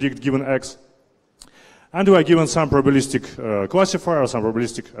like to predict given x. And we are given some probabilistic classifier, some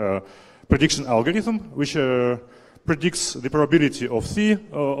probabilistic prediction algorithm, which predicts the probability of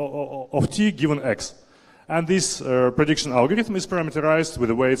t given x. And this prediction algorithm is parameterized with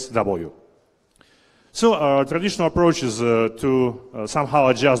the weights w. So our traditional approach is to somehow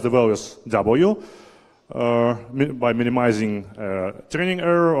adjust the values w by minimizing training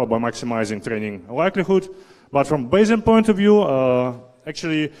error or by maximizing training likelihood. But from Bayesian point of view,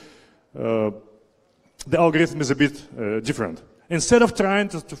 actually, the algorithm is a bit different. Instead of trying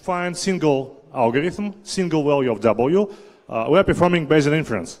to find single algorithm, single value of w, we are performing Bayesian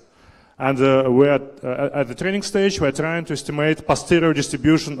inference. And we are at the training stage, we are trying to estimate posterior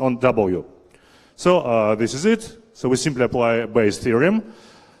distribution on w. So this is it. So we simply apply Bayes theorem.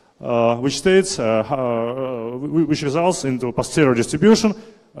 which states, which results into posterior distribution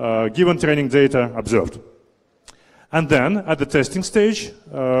given training data observed. And then, at the testing stage,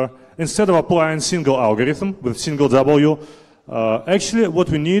 instead of applying single algorithm with single W, actually what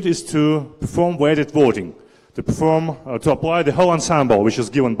we need is to perform weighted voting, to apply the whole ensemble which is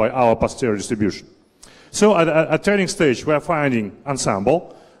given by our posterior distribution. So at training stage, we are finding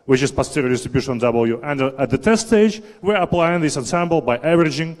ensemble, which is posterior distribution W, and at the test stage, we're applying this ensemble by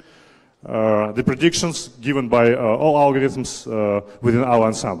averaging the predictions given by all algorithms within our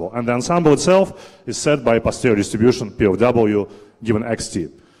ensemble. And the ensemble itself is set by posterior distribution, P of W, given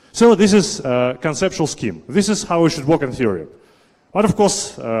xt. So this is a conceptual scheme. This is how it should work in theory. But of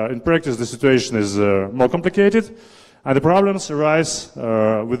course, in practice, the situation is more complicated, and the problems arise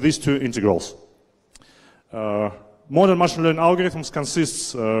with these two integrals. Modern machine learning algorithms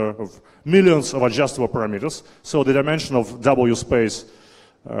consists of millions of adjustable parameters, so the dimension of W space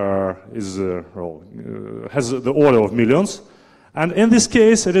has the order of millions. And in this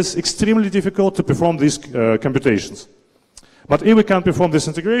case, it is extremely difficult to perform these computations. But if we can't perform this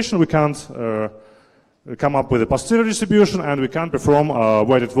integration, we can't come up with a posterior distribution, and we can't perform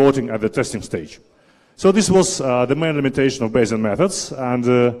weighted voting at the testing stage. So this was the main limitation of Bayesian methods,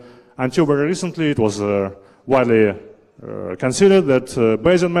 and until very recently, it was widely considered that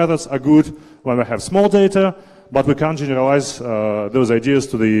Bayesian methods are good when we have small data, but we can't generalize those ideas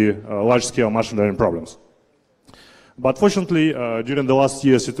to the large-scale machine learning problems. But fortunately, during the last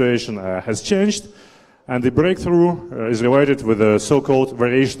year, situation has changed, and the breakthrough is related with the so-called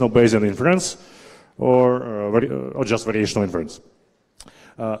variational Bayesian inference, or just variational inference.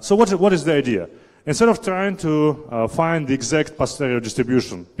 So what is the idea? Instead of trying to find the exact posterior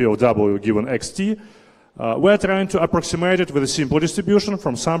distribution, P of W given xt, we're trying to approximate it with a simple distribution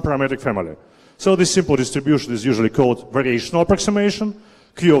from some parametric family. So this simple distribution is usually called variational approximation,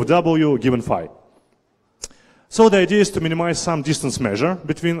 Q of W given phi. So the idea is to minimize some distance measure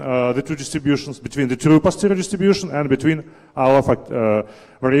between the two distributions, between the true posterior distribution and between our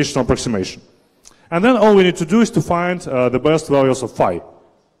variational approximation. And then all we need to do is to find the best values of phi.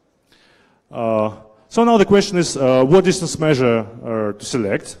 So now the question is what distance measure to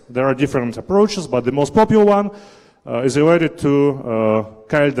select. There are different approaches, but the most popular one is related to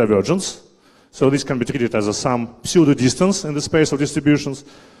KL divergence. So this can be treated as some pseudo distance in the space of distributions.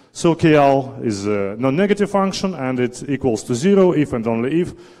 So KL is a non-negative function, and it equals to 0 if and only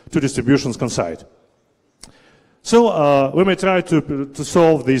if two distributions coincide. So we may try to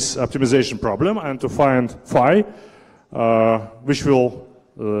solve this optimization problem and to find phi, which will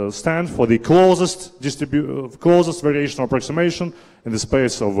stand for the closest variational approximation in the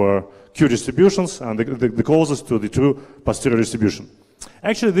space of Q distributions, and the closest to the true posterior distribution.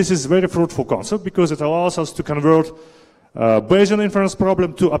 Actually, this is a very fruitful concept because it allows us to convert Bayesian inference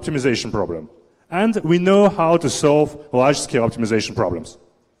problem to optimization problem. And we know how to solve large-scale optimization problems.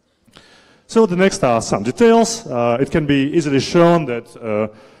 So the next are some details. It can be easily shown that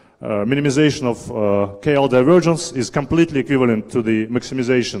minimization of KL divergence is completely equivalent to the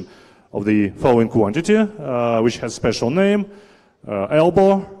maximization of the following quantity, which has special name,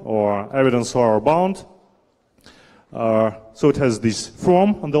 elbow, or evidence lower bound. So it has this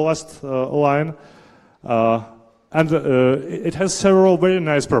form on the last line, and it has several very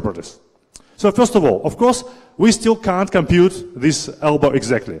nice properties. So first of all, of course, we still can't compute this elbow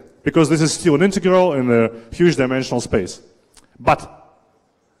exactly, because this is still an integral in a huge dimensional space. But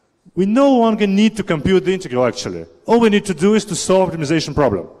we no longer need to compute the integral actually. All we need to do is to solve optimization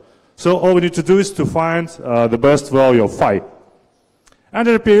problem. So all we need to do is to find the best value of phi. And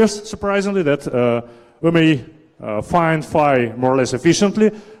it appears, surprisingly, that we may find phi more or less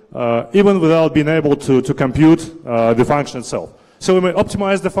efficiently, even without being able to compute the function itself. So we may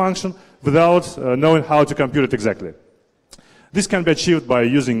optimize the function without knowing how to compute it exactly. This can be achieved by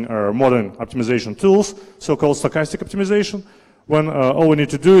using modern optimization tools, so-called stochastic optimization, when all we need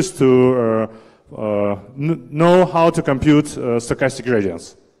to do is to know how to compute stochastic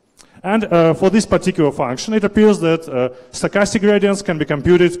gradients. And for this particular function, it appears that stochastic gradients can be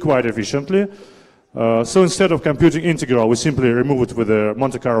computed quite efficiently. So instead of computing integral, we simply remove it with a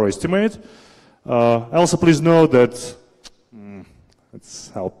Monte Carlo estimate. Also, please note that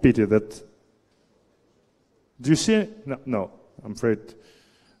it's how pity that. Do you see? No, no. I'm afraid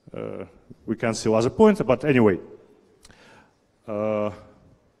we can't see other point. But anyway,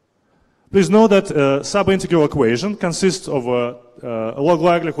 please note that subintegral equation consists of a log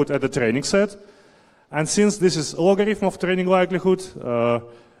likelihood at the training set, and since this is a logarithm of training likelihood,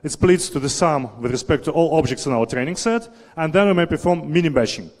 it splits to the sum with respect to all objects in our training set, and then we may perform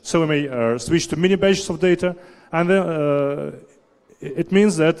mini-batching. So we may switch to mini-batches of data, and then it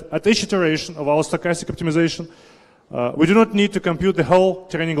means that at each iteration of our stochastic optimization, we do not need to compute the whole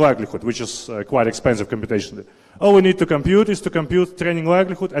training likelihood, which is quite expensive computationally. All we need to compute is to compute training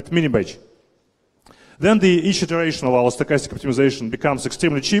likelihood at mini-batch. Then each iteration of our stochastic optimization becomes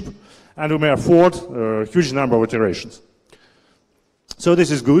extremely cheap, and we may afford a huge number of iterations. So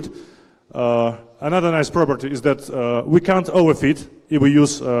this is good. Another nice property is that we can't overfit if we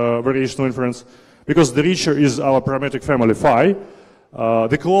use variational inference, because the richer is our parametric family phi,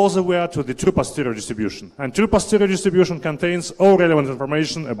 the closer we are to the true posterior distribution. And true posterior distribution contains all relevant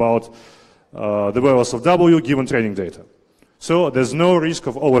information about the values of W given training data. So there's no risk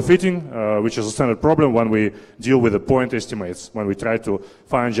of overfitting, which is a standard problem when we deal with the point estimates, when we try to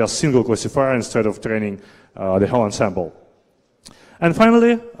find just single classifier instead of training the whole ensemble. And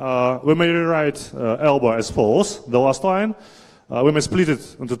finally, we may rewrite ELBA as follows, the last line. We may split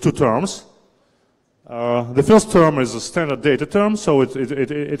it into two terms. The first term is a standard data term, so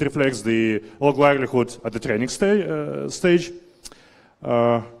it reflects the log likelihood at the training stage.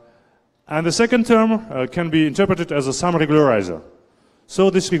 And the second term can be interpreted as a sum regularizer. So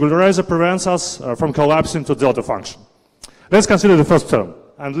this regularizer prevents us from collapsing to delta function. Let's consider the first term,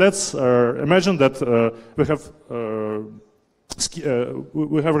 and let's imagine that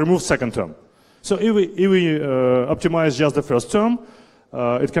we have removed second term. So if we optimize just the first term,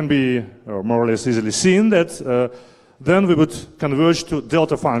 it can be more or less easily seen that then we would converge to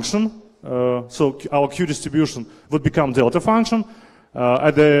delta function. So our Q distribution would become delta function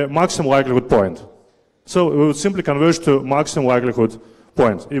at the maximum likelihood point. So we would simply converge to maximum likelihood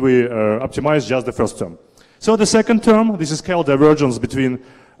point if we optimize just the first term. So the second term, this is scale divergence between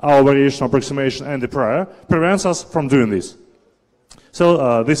our variational approximation and the prior, prevents us from doing this.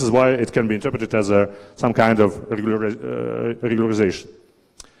 So this is why it can be interpreted as some kind of regularization.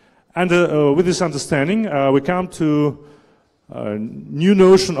 And with this understanding, we come to a new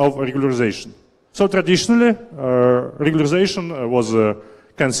notion of regularization. So traditionally, regularization was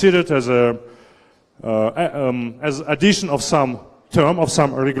considered as addition of some term, of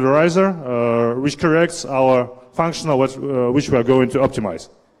some regularizer, which corrects our functional which we are going to optimize.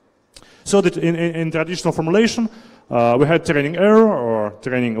 So that in traditional formulation, we had training error or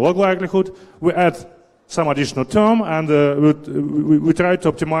training log likelihood. We add some additional term, and we try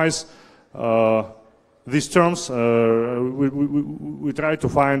to optimize these terms. We try to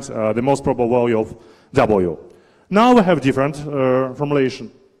find the most probable value of W. Now we have different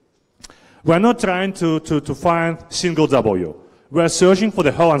formulation. We are not trying to find single W. We are searching for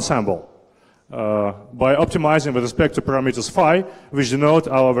the whole ensemble by optimizing with respect to parameters phi, which denote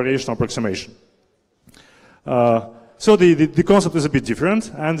our variational approximation. So the concept is a bit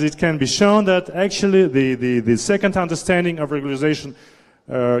different, and it can be shown that actually the second understanding of regularization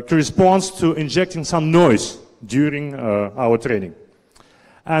corresponds to injecting some noise during our training.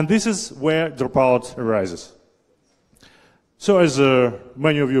 And this is where dropout arises. So as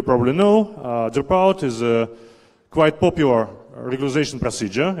many of you probably know, dropout is a quite popular regularization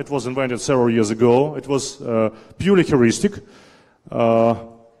procedure. It was invented several years ago. It was purely heuristic.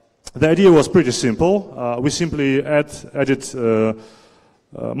 The idea was pretty simple. We simply added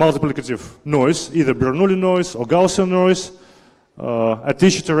multiplicative noise, either Bernoulli noise or Gaussian noise, at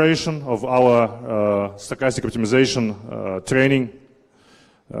each iteration of our stochastic optimization training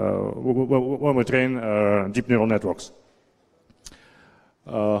when we train deep neural networks.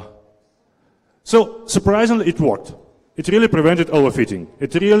 So surprisingly, it worked. It really prevented overfitting.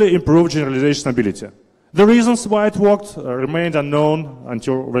 It really improved generalization ability. The reasons why it worked remained unknown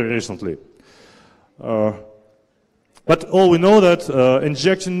until very recently. But all we know that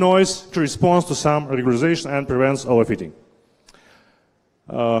injecting noise corresponds to some regularization and prevents overfitting.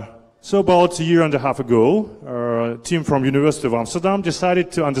 So about a year and a half ago, a team from University of Amsterdam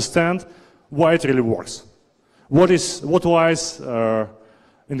decided to understand why it really works. What lies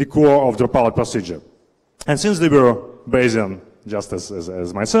in the core of dropout procedure. And since they were Bayesian, just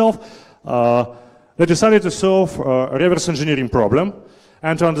as myself, they decided to solve a reverse engineering problem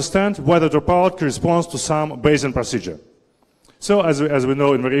and to understand whether dropout corresponds to some Bayesian procedure. So as we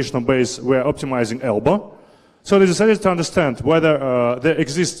know in variational Bayes, we're optimizing ELBA. So they decided to understand whether there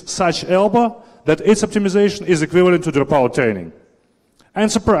exists such ELBA that its optimization is equivalent to dropout training.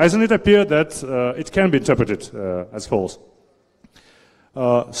 And surprisingly, it appeared that it can be interpreted as follows.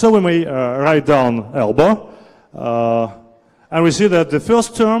 So we may write down ELBA, and we see that the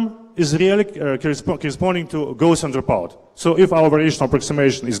first term is really corresponding to Gaussian dropout. So if our variational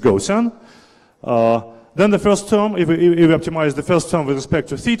approximation is Gaussian, then the first term, if we optimize the first term with respect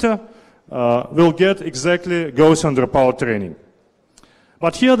to theta, we'll get exactly Gaussian dropout training.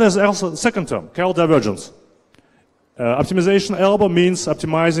 But here there's also a second term, Carroll divergence. Optimization elbow means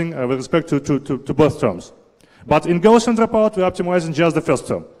optimizing with respect to both terms. But in Gaussian dropout, we're optimizing just the first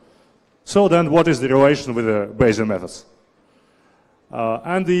term. So then what is the relation with the Bayesian methods?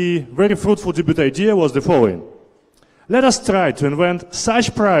 And the very fruitful debut idea was the following. Let us try to invent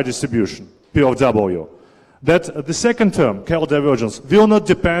such prior distribution, P of W, that the second term, Carroll divergence, will not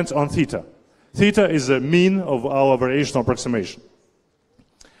depend on theta. Theta is the mean of our variational approximation.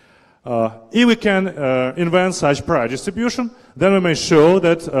 If we can invent such prior distribution, then we may show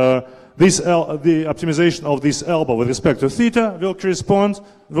that the optimization of this elbow with respect to theta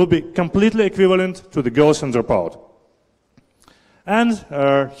will be completely equivalent to the Gaussian dropout. And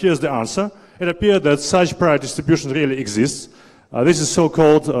here's the answer. It appeared that such prior distribution really exists. This is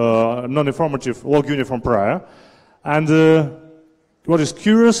so-called non-informative log uniform prior. And what is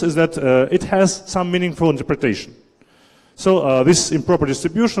curious is that it has some meaningful interpretation. So this improper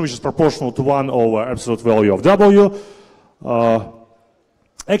distribution, which is proportional to 1 over absolute value of W,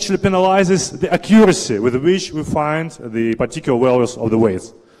 actually penalizes the accuracy with which we find the particular values of the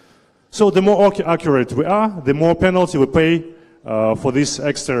weights. So the more accurate we are, the more penalty we pay for this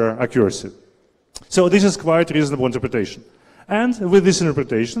extra accuracy. So this is quite reasonable interpretation. And with this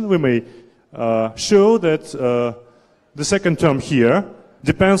interpretation, we may show that the second term here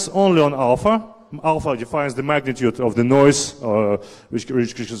depends only on alpha. Alpha defines the magnitude of the noise which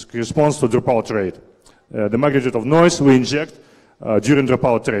corresponds to dropout rate. The magnitude of noise we inject during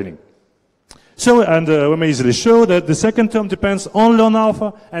dropout training. So, and we may easily show that the second term depends only on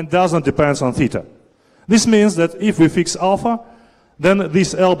alpha and does not depend on theta. This means that if we fix alpha, then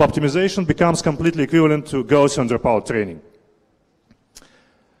this elbow optimization becomes completely equivalent to Gaussian dropout training.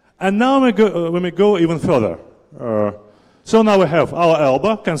 And now we may go even further. So now we have our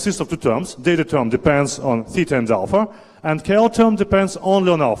elbow consists of two terms. Data term depends on theta and alpha, and Carroll term depends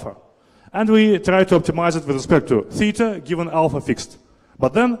only on alpha. And we try to optimize it with respect to theta given alpha fixed.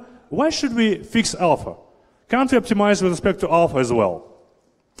 But then, why should we fix alpha? Can't we optimize with respect to alpha as well?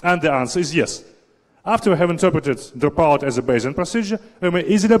 And the answer is yes. After we have interpreted dropout as a Bayesian procedure, we may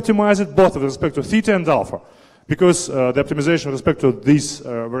easily optimize it both with respect to theta and alpha, because the optimization with respect to these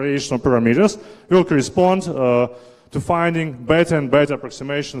variational parameters will correspond to finding better and better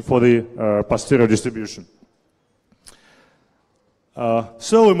approximation for the posterior distribution.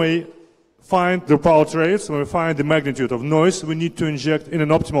 So we may find dropout rates, when we find the magnitude of noise we need to inject in an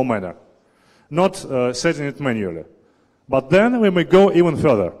optimal manner, not setting it manually. But then we may go even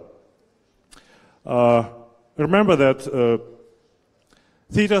further. Remember that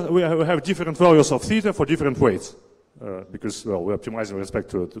theta, we have different values of theta for different weights. Because, well, we're optimizing with respect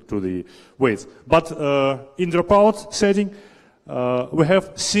to the weights. But in dropout setting, we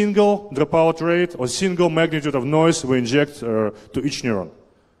have single dropout rate or single magnitude of noise we inject to each neuron.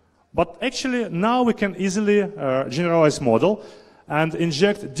 But actually, now we can easily generalize model and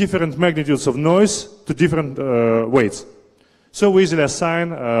inject different magnitudes of noise to different weights. So we easily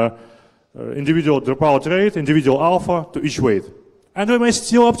assign individual dropout rate, individual alpha to each weight. And we may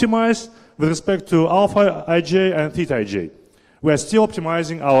still optimize with respect to alpha ij and theta ij. We are still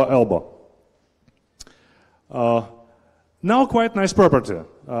optimizing our elbow. Now quite nice property.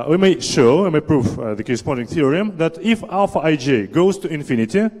 We may prove the corresponding theorem that if alpha ij goes to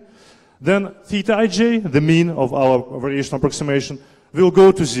infinity, then theta ij, the mean of our variational approximation, will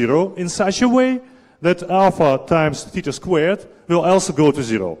go to 0 in such a way that alpha times theta squared will also go to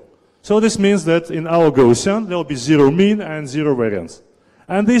 0. So this means that in our Gaussian there will be 0 mean and 0 variance.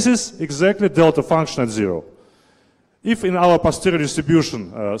 And this is exactly delta function at 0. If in our posterior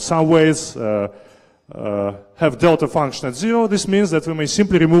distribution some weights have delta function at 0, this means that we may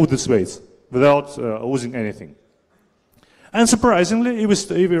simply remove these weights without losing anything. And surprisingly,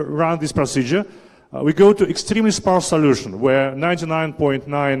 if we run this procedure, we go to extremely sparse solution where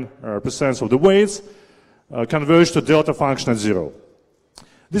 99.9% of the weights converge to delta function at 0.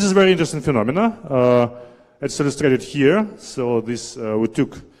 This is a very interesting phenomena. It's illustrated here. So this we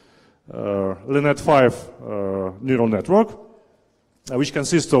took LeNet5 neural network, which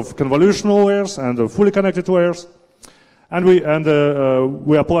consists of convolutional layers and fully connected layers, and we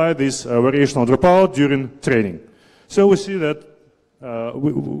apply this variational dropout during training. So we see that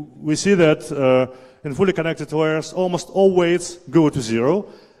in fully connected layers, almost all weights go to 0,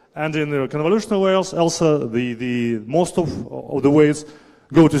 and in the convolutional layers, also the most of the weights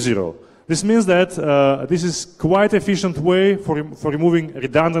go to 0. This means that this is quite efficient way for removing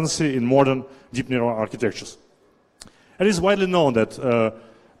redundancy in modern deep neural architectures. It is widely known that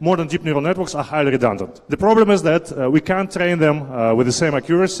modern deep neural networks are highly redundant. The problem is that we can't train them with the same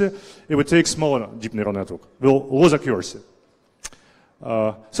accuracy if we take smaller deep neural network. We'll lose accuracy.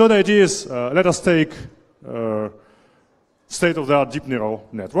 So the idea is let us take state-of-the-art deep neural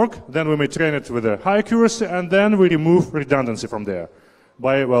network. Then we may train it with a high accuracy, and then we remove redundancy from there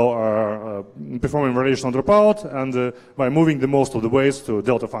by, performing variational dropout and by moving the most of the weights to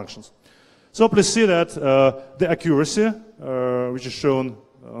delta functions. So please see that the accuracy, which is shown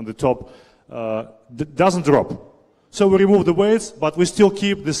on the top, doesn't drop. So we remove the weights, but we still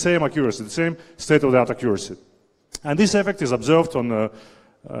keep the same accuracy, the same state-of-the-art accuracy. And this effect is observed on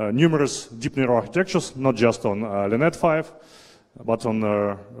numerous deep neural architectures, not just on LeNet 5, but on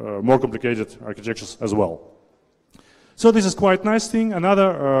more complicated architectures as well. So this is quite nice thing.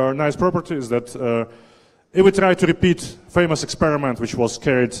 Another nice property is that if we try to repeat famous experiment which was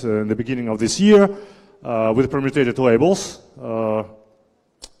carried in the beginning of this year with permutated labels,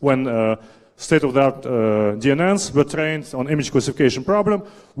 when state-of-the-art DNNs were trained on image classification problem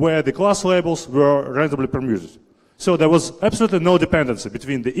where the class labels were randomly permuted. So there was absolutely no dependency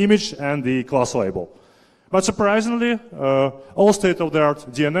between the image and the class label. But surprisingly, all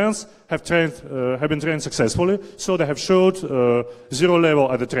state-of-the-art DNNs have been trained successfully, so they have showed zero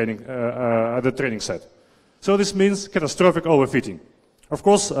level at the training set. So this means catastrophic overfitting. Of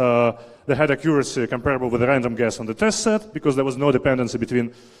course, they had accuracy comparable with a random guess on the test set because there was no dependency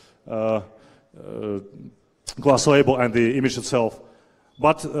between class label and the image itself.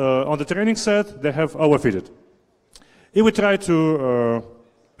 But on the training set, they have overfitted. If we try to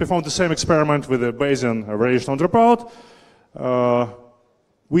perform the same experiment with a Bayesian variational dropout,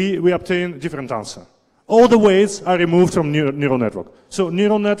 we obtain different answer. All the weights are removed from neural network. So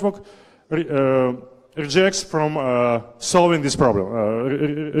neural network rejects from solving this problem,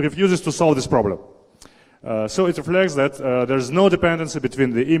 refuses to solve this problem. So it reflects that there is no dependency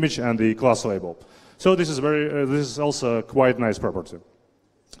between the image and the class label. So this is also a quite nice property.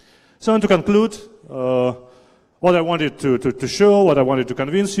 So and to conclude, what I wanted to show, what I wanted to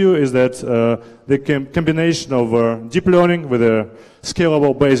convince you is that the combination of deep learning with a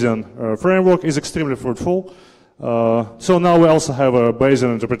scalable Bayesian framework is extremely fruitful. So now we also have a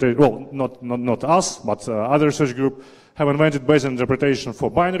Bayesian interpretation, well, not us, but other research group have invented Bayesian interpretation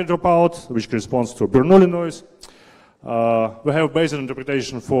for binary dropout, which corresponds to Bernoulli noise. We have Bayesian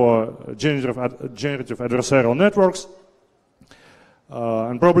interpretation for generative adversarial networks.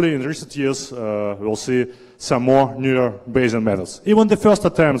 And probably in recent years, we'll see some more newer Bayesian methods. Even the first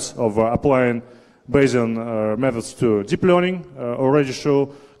attempts of applying Bayesian methods to deep learning already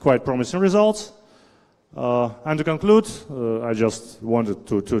show quite promising results. And to conclude, I just wanted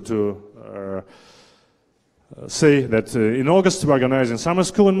to say that in August we're organizing summer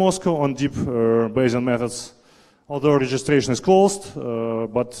school in Moscow on deep Bayesian methods. Although registration is closed,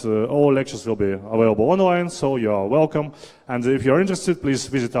 but all lectures will be available online, so you are welcome. And if you are interested, please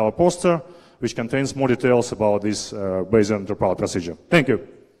visit our poster, which contains more details about this Bayesian dropout procedure. Thank you.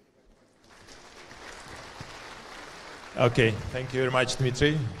 Okay, thank you very much,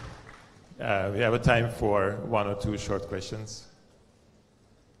 Dmitry. We have a time for 1 or 2 short questions.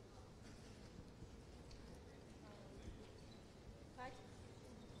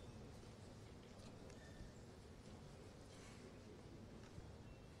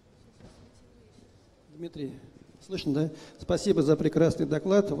 Дмитрий, слышно, да? Спасибо за прекрасный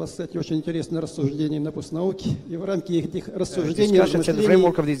доклад. У вас, кстати, очень интересное рассуждение на постнауке. И в рамках этих рассуждений,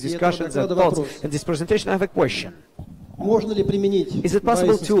 Is it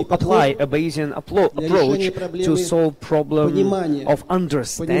possible to apply a Bayesian approach to solve problem of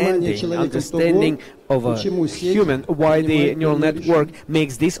understanding of a human why the neural network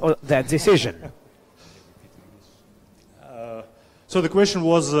makes this or that decision? So the question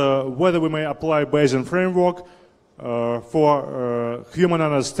was whether we may apply Bayesian framework for human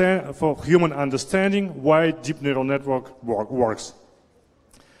understanding why deep neural network works.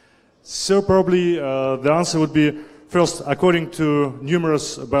 So probably the answer would be, first, according to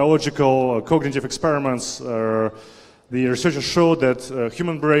numerous biological cognitive experiments, the researchers showed that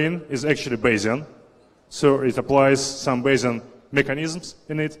human brain is actually Bayesian. So it applies some Bayesian mechanisms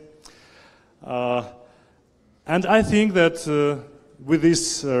in it. And I think that with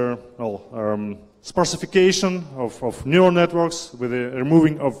this sparsification of neural networks, with the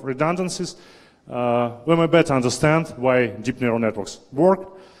removing of redundancies, we may better understand why deep neural networks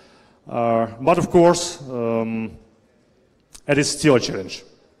work. But of course, it is still a challenge.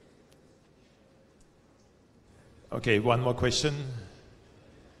 Okay, one more question.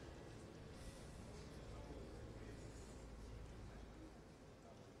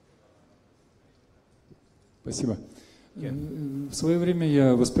 Спасибо. Back in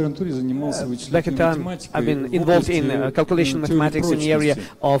time, I've been involved in calculation mathematics in the area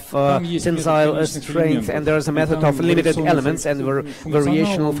of tensile strength, and there is a method of limited elements, and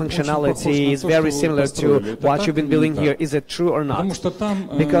variational functionality is very similar to what you've been building here. Is it true or not?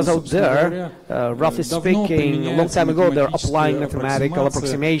 Because out there, roughly speaking, a long time ago, they're applying mathematical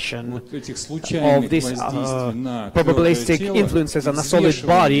approximation of these probabilistic influences on a solid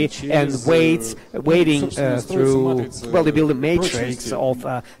body and weighting through, well, they build a matrix of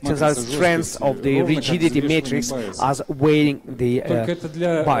tensile strengths of the rigidity matrix as weighting the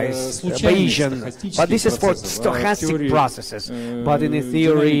Bayesian. But this is for stochastic processes. But in the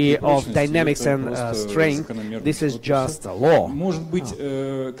theory of dynamics and strength, this is just a law. Maybe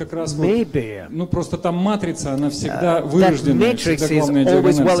that matrix is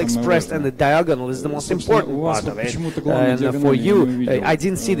always well expressed, and the diagonal is the most important part of it. And for you, I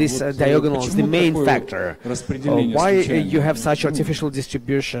didn't see this diagonal as the main factor. Why you have such artificial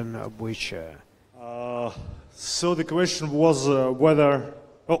distribution, which... So the question was whether...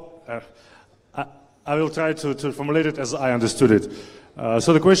 I will try to formulate it as I understood it.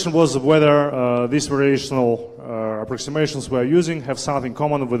 So the question was whether these variational approximations we are using have something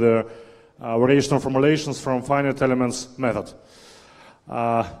common with the variational formulations from finite elements method.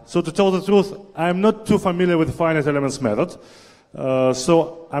 So to tell the truth, I'm not too familiar with the finite elements method.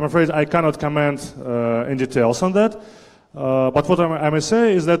 So I'm afraid I cannot comment in details on that. But what I may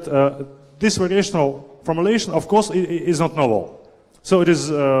say is that this variational formulation, of course, is not novel. So it is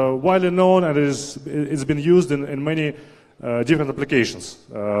widely known, and it's been used in many different applications,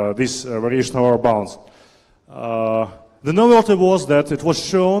 these variational error bounds. The novelty was that it was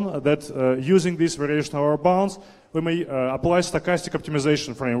shown that using these variational error bounds, we may apply stochastic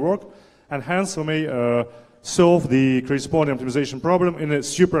optimization framework, and hence we may solve the corresponding optimization problem in a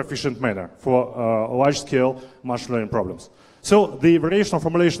super efficient manner for large-scale machine learning problems. So the variational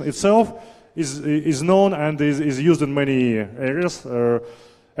formulation itself is known and is used in many areas.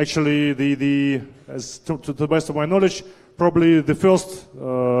 Actually, to the best of my knowledge, probably the first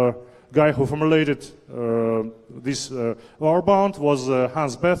guy who formulated this lower bound was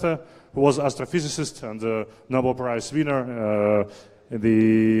Hans Bethe, who was astrophysicist and Nobel Prize winner in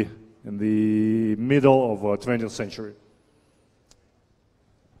the middle of 20th century.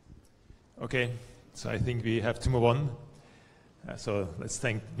 Okay, so I think we have to move on. So let's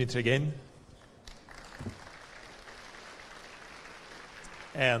thank Dmitry again.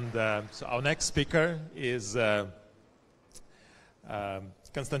 And so our next speaker is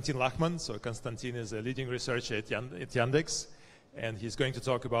Konstantin Lachman. So Konstantin is a leading researcher at Yandex, and he's going to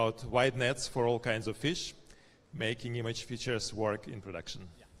talk about wide nets for all kinds of fish, making image features work in production.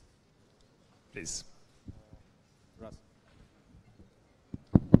 Yeah. Please.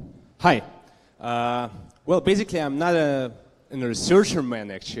 Hi. Well, basically, I'm not a researcher man,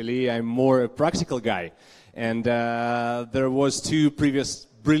 actually. I'm more a practical guy. And there was 2 previous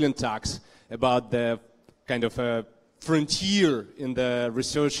brilliant talks about the kind of a frontier in the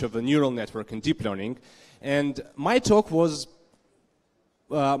research of the neural network and deep learning. And my talk was,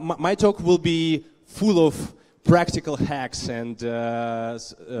 my talk will be full of practical hacks and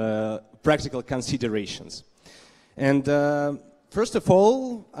practical considerations. And first of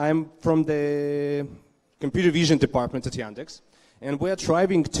all, I'm from the computer vision department at Yandex, and we are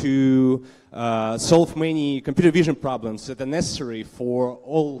trying to solve many computer vision problems that are necessary for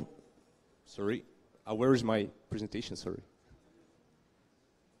all... Sorry, where is my presentation? Sorry.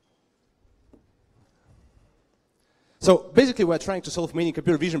 So basically, we're trying to solve many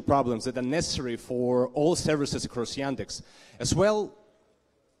computer vision problems that are necessary for all services across Yandex. As well,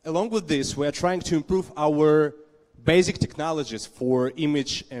 along with this, we're trying to improve our basic technologies for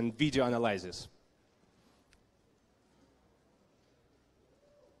image and video analysis.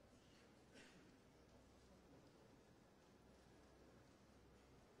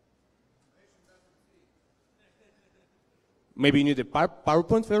 Maybe you need a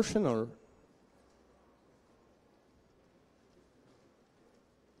PowerPoint version, or?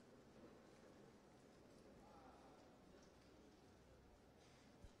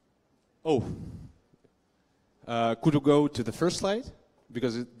 Oh, could you go to the first slide?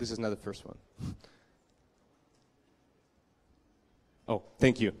 Because this is not the first one. Oh,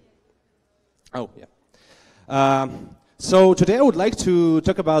 thank you. Oh, yeah. So today I would like to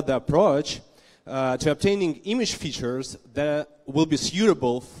talk about the approach to obtaining image features that will be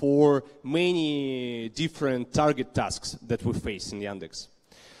suitable for many different target tasks that we face in Yandex.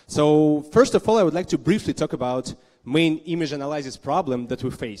 So first of all, I would like to briefly talk about main image analysis problem that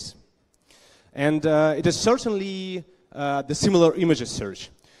we face. And it is certainly the similar images search.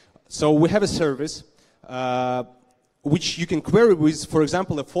 So we have a service which you can query with, for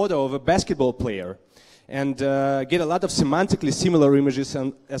example, a photo of a basketball player, and get a lot of semantically similar images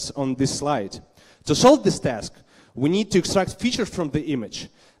as on this slide. To solve this task, we need to extract features from the image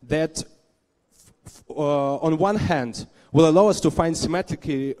that, on one hand, will allow us to find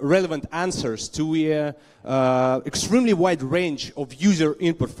semantically relevant answers to an extremely wide range of user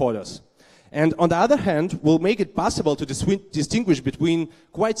input photos. And on the other hand, will make it possible to distinguish between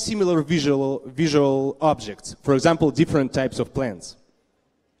quite similar visual objects, for example, different types of plants.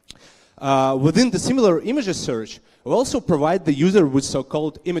 Within the similar images search, we also provide the user with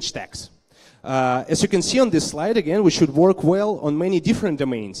so-called image tags. As you can see on this slide, again, we should work well on many different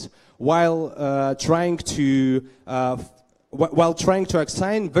domains while trying to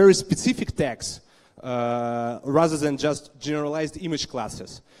assign very specific tags rather than just generalized image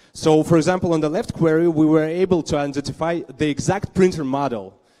classes. So, for example, on the left query, we were able to identify the exact printer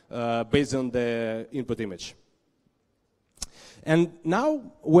model based on the input image. And now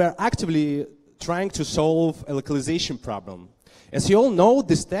we're actively trying to solve a localization problem. As you all know,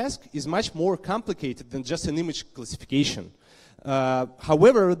 this task is much more complicated than just an image classification.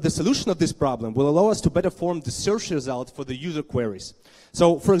 However, the solution of this problem will allow us to better form the search result for the user queries.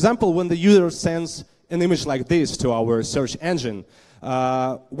 So, for example, when the user sends an image like this to our search engine,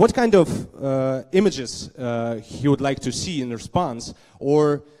 what kind of images he would like to see in response,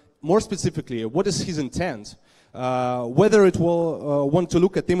 or more specifically, what is his intent? Whether it will want to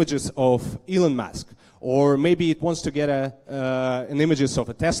look at images of Elon Musk, or maybe it wants to get an images of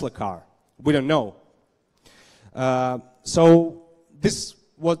a Tesla car. We don't know. So this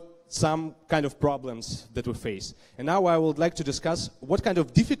was some kind of problems that we face. And now I would like to discuss what kind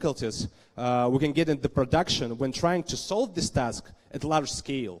of difficulties we can get in the production when trying to solve this task at large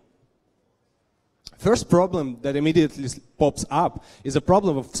scale. First problem that immediately pops up is a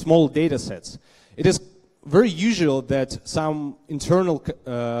problem of small data sets. It is very usual that some internal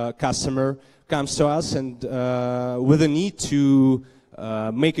customer comes to us and with a need to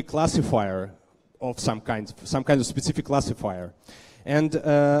make a classifier of some kind of specific classifier. And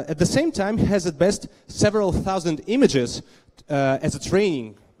at the same time has at best several thousand images as a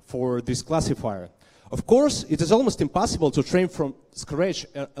training for this classifier. Of course, it is almost impossible to train from scratch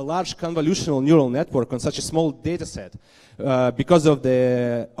a large convolutional neural network on such a small data set because of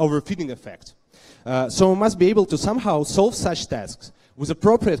the overfitting effect. So we must be able to somehow solve such tasks with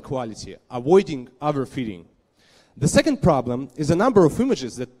appropriate quality, avoiding overfitting. The second problem is the number of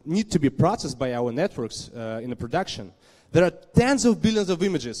images that need to be processed by our networks in the production. There are tens of billions of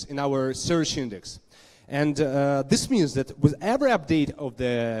images in our search index. And this means that with every update of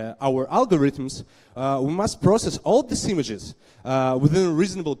our algorithms, we must process all these images within a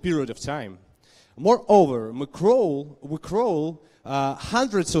reasonable period of time. Moreover, we crawl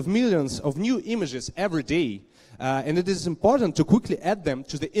hundreds of millions of new images every day, and it is important to quickly add them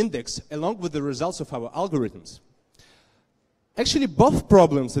to the index along with the results of our algorithms. Actually, both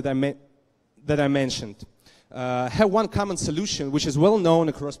problems that I mentioned have one common solution, which is well known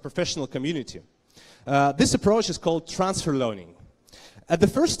across professional community. This approach is called transfer learning. At the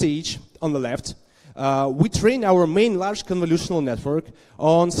first stage, on the left, we train our main large convolutional network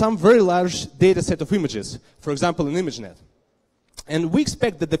on some very large data set of images, for example, an ImageNet. And we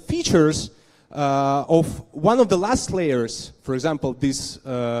expect that the features of one of the last layers, for example, this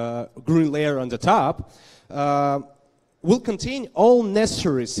green layer on the top, will contain all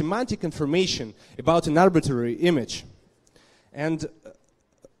necessary semantic information about an arbitrary image. And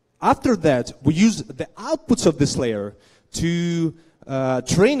after that, we use the outputs of this layer to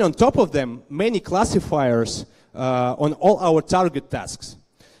train on top of them many classifiers on all our target tasks.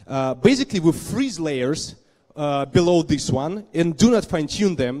 Basically, we freeze layers below this one and do not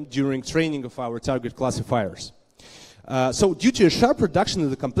fine-tune them during training of our target classifiers. So due to a sharp reduction in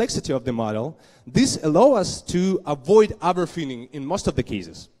the complexity of the model, this allows us to avoid overfitting in most of the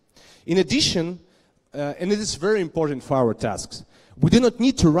cases. In addition, and it is very important for our tasks, we do not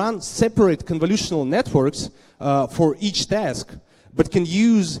need to run separate convolutional networks for each task, but can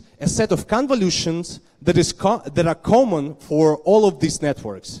use a set of convolutions that are common for all of these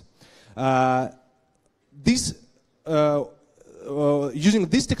networks. Using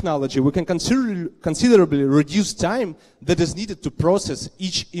this technology, we can considerably reduce time that is needed to process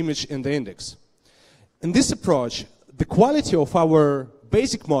each image in the index. In this approach, the quality of our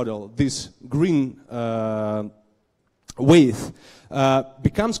basic model, this green width,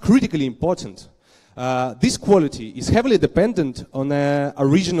 becomes critically important. This quality is heavily dependent on a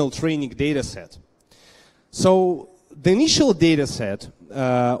original training data set. So the initial data set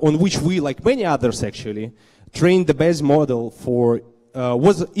on which we, like many others actually, trained the base model for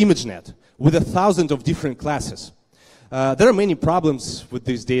was ImageNet with 1,000 of different classes. There are many problems with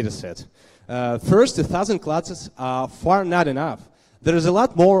this data set. First, 1,000 classes are far not enough. There is a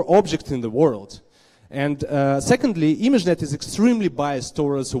lot more objects in the world. And secondly, ImageNet is extremely biased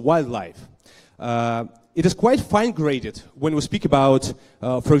towards wildlife. It is quite fine-graded when we speak about,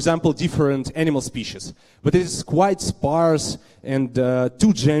 for example, different animal species. But it is quite sparse and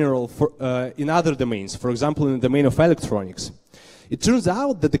too general for, in other domains, for example, in the domain of electronics. It turns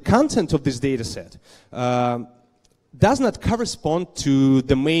out that the content of this data set does not correspond to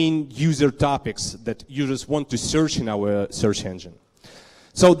the main user topics that users want to search in our search engine.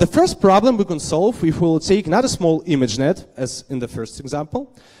 So the first problem we can solve if we will take not a small ImageNet, as in the first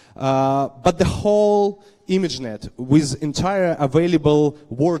example, but the whole ImageNet with entire available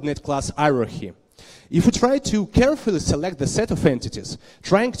WordNet class hierarchy. If we try to carefully select the set of entities,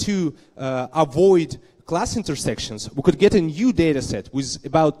 trying to avoid class intersections, we could get a new data set with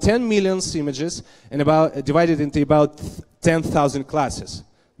about 10 million images and about divided into about 10,000 classes.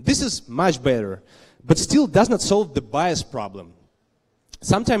 This is much better, but still does not solve the bias problem.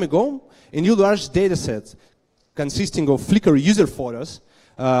 Some time ago, a new large data set consisting of Flickr user photos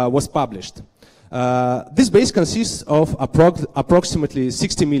was published. This base consists of approximately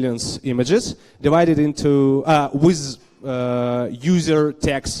 60 million images divided into with user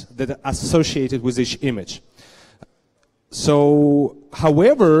tags that are associated with each image. So,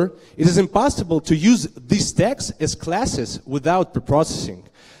 however, it is impossible to use these tags as classes without preprocessing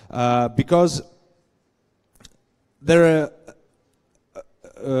because there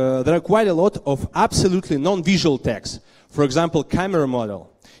are quite a lot of absolutely non-visual tags. For example, camera model.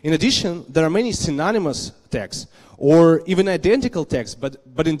 In addition, there are many synonymous tags or even identical tags,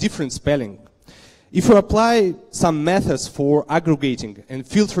 but in different spelling. If you apply some methods for aggregating and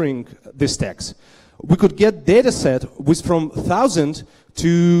filtering these tags, we could get data set with from 1,000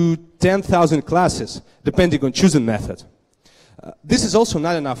 to 10,000 classes, depending on chosen method. This is also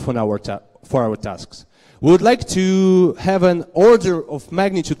not enough for our tasks. We would like to have an order of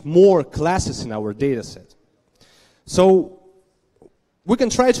magnitude more classes in our data set. So we can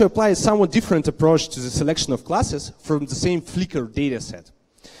try to apply a somewhat different approach to the selection of classes from the same Flickr data set.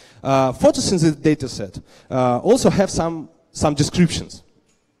 Photos in the data set also have some descriptions.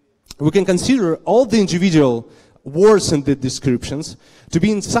 We can consider all the individual words in the descriptions to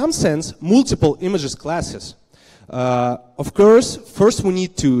be in some sense multiple images classes. Of course, first we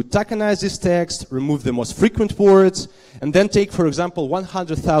need to tokenize this text, remove the most frequent words, and then take, for example,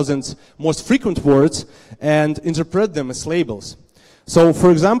 100,000 most frequent words and interpret them as labels. So, for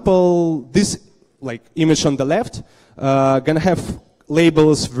example, this image on the left gonna have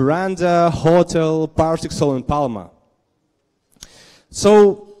labels veranda, hotel, Partiksol, and Palma.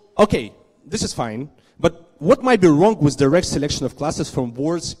 So, okay, this is fine, but what might be wrong with direct selection of classes from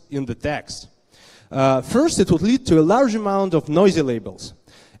words in the text? First, it would lead to a large amount of noisy labels.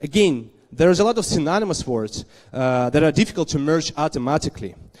 Again, there's a lot of synonymous words that are difficult to merge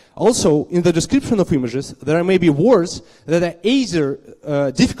automatically. Also, in the description of images, there are maybe words that are either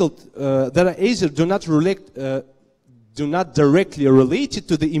do not directly related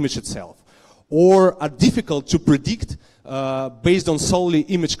to the image itself, or are difficult to predict based on solely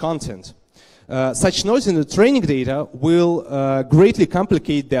image content. Such noise in the training data will greatly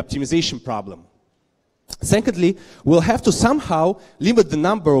complicate the optimization problem. Secondly, we'll have to somehow limit the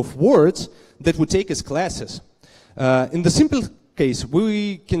number of words that we take as classes. In the simple case,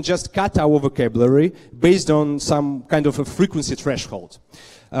 we can just cut our vocabulary based on some kind of a frequency threshold.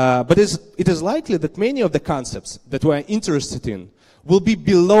 But it is likely that many of the concepts that we're interested in will be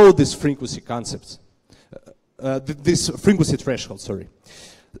below this frequency concepts, this frequency threshold, sorry.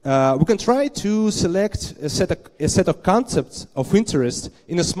 We can try to select a set of concepts of interest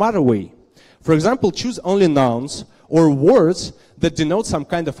in a smarter way. For example, choose only nouns or words that denote some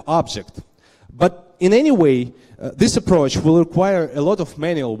kind of object. But in any way, this approach will require a lot of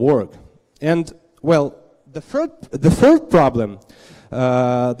manual work. And, well, the third problem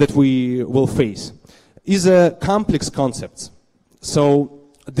that we will face is complex concepts.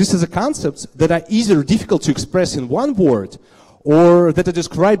 So this is a concepts that are either difficult to express in one word or that are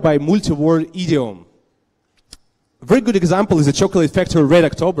described by multi-word idiom. A very good example is the chocolate factory Red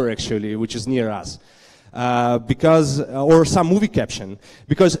October, actually, which is near us. Or some movie caption,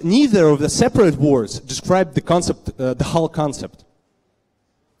 because neither of the separate words describe the concept, the whole concept.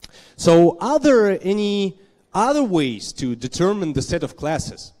 So are there any other ways to determine the set of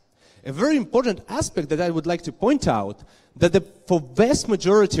classes? A very important aspect that I would like to point out, that for vast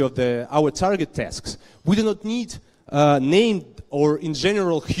majority of our target tasks, we do not need named or in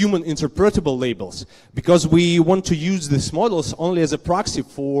general human interpretable labels, because we want to use these models only as a proxy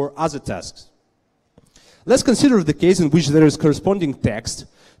for other tasks. Let's consider the case in which there is corresponding text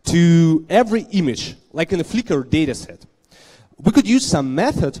to every image, like in a Flickr dataset. We could use some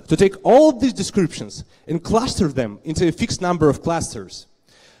method to take all of these descriptions and cluster them into a fixed number of clusters.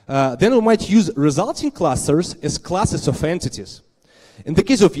 Then we might use resulting clusters as classes of entities. In the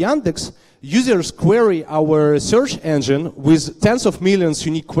case of Yandex, users query our search engine with tens of millions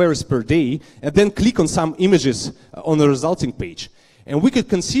unique queries per day and then click on some images on the resulting page. And we could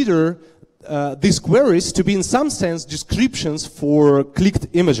consider these queries to be in some sense descriptions for clicked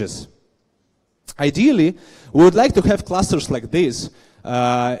images. Ideally, we would like to have clusters like this.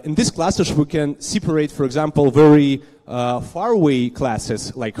 In these clusters we can separate, for example, very far away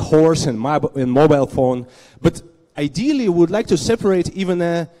classes like horse and mobile phone. But ideally we would like to separate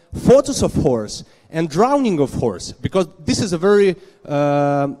even photos of horse and drowning of horse, because this is a very,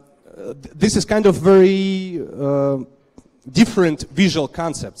 this is kind of very different visual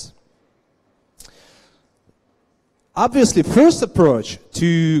concepts. Obviously, first approach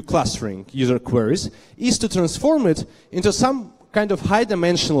to clustering user queries is to transform it into some kind of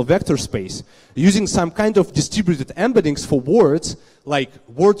high-dimensional vector space using some kind of distributed embeddings for words like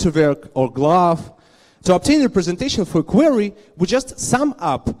Word2Vec or GloVe. To obtain representation for a query, we just sum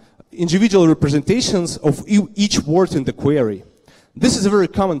up individual representations of each word in the query. This is a very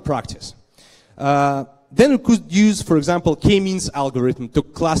common practice. Then we could use, for example, k-means algorithm to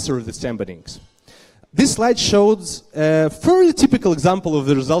cluster these embeddings. This slide shows a fairly typical example of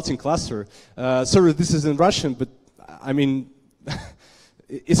the resulting cluster. Sorry, this is in Russian, but I mean,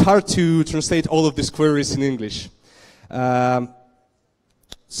 it's hard to translate all of these queries in English.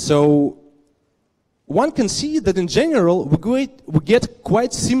 So one can see that in general, we get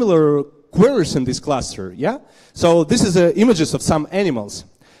quite similar queries in this cluster, yeah? So this is images of some animals.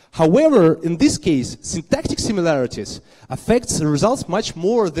 However, in this case, syntactic similarities affects the results much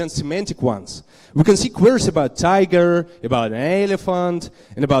more than semantic ones. We can see queries about tiger, about an elephant,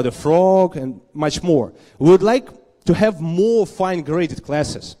 and about a frog, and much more. We would like to have more fine-graded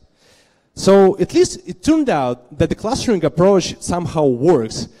classes. So at least it turned out that the clustering approach somehow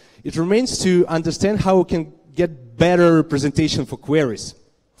works. It remains to understand how we can get better representation for queries.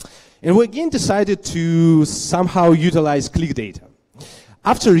 And we again decided to somehow utilize click data.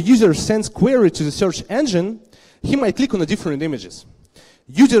 After a user sends query to the search engine, he might click on the different images.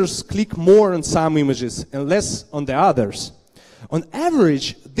 Users click more on some images and less on the others. On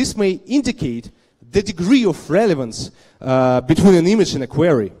average, this may indicate the degree of relevance between an image and a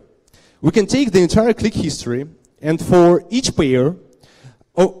query. We can take the entire click history and for each pair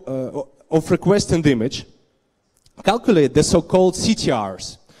of request and image, calculate the so-called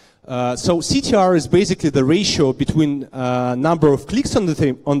CTRs. So CTR is basically the ratio between number of clicks on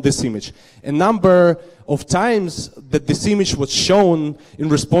this image and number of times that this image was shown in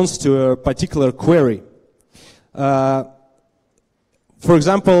response to a particular query. For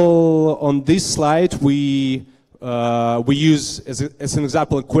example, on this slide, we use as an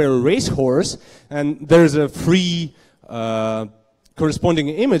example a query racehorse, and there's a free corresponding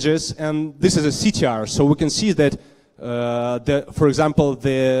images, and this is a CTR. So we can see that, for example,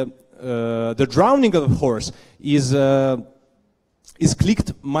 the drowning of a horse is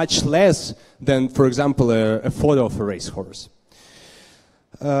clicked much less than, for example, a photo of a racehorse.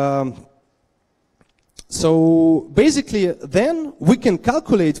 So basically, then we can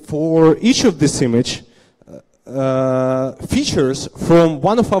calculate for each of this image features from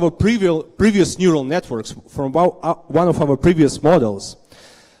one of our previous neural networks, from one of our previous models.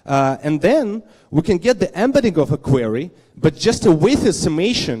 And then we can get the embedding of a query, but just a weighted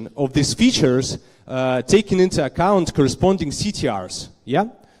summation of these features taking into account corresponding CTRs. Yeah?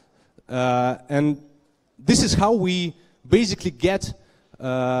 And this is how we basically get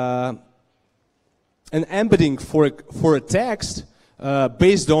an embedding for a text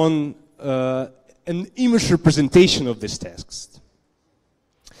based on an image representation of this text.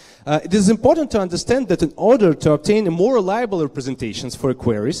 It is important to understand that in order to obtain a more reliable representations for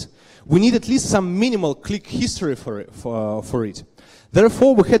queries, we need at least some minimal click history for it.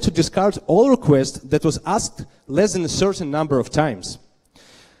 Therefore, we had to discard all requests that was asked less than a certain number of times.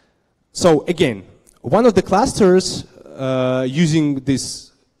 So again, one of the clusters using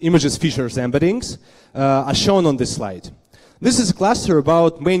these images, features, embeddings are shown on this slide. This is a cluster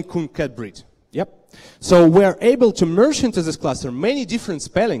about Maine Coon cat breed. Yep. So we're able to merge into this cluster many different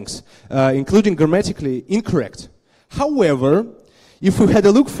spellings, including grammatically incorrect. However, if we had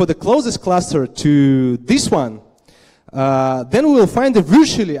a look for the closest cluster to this one, then we will find a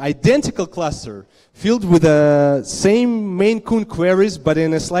virtually identical cluster filled with the same Maine Coon queries, but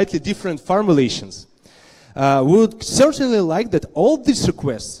in a slightly different formulations. We would certainly like that all these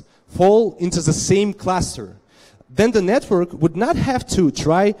requests fall into the same cluster, then the network would not have to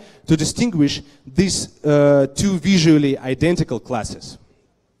try to distinguish these two visually identical classes.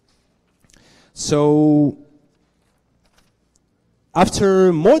 So,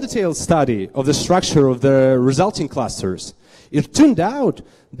 after more detailed study of the structure of the resulting clusters, it turned out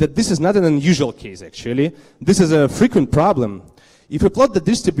that this is not an unusual case, actually. This is a frequent problem. If we plot the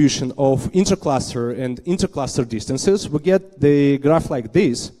distribution of intercluster and intercluster distances, we get the graph like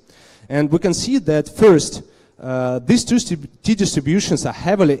this. And we can see that first, these two t-distributions are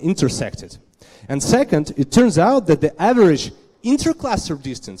heavily intersected. And second, it turns out that the average intercluster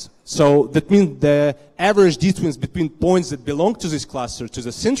distance, so that means the average distance between points that belong to this cluster, to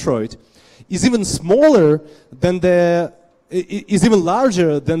the centroid, is even smaller than is even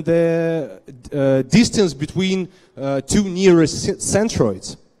larger than the distance between two nearest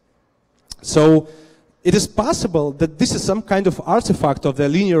centroids. So it is possible that this is some kind of artifact of the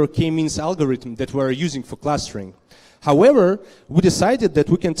linear k-means algorithm that we're using for clustering. However, we decided that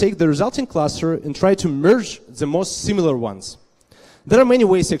we can take the resulting cluster and try to merge the most similar ones. There are many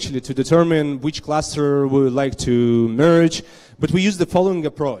ways actually to determine which cluster we would like to merge, but we use the following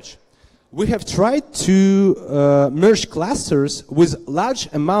approach. We have tried to merge clusters with large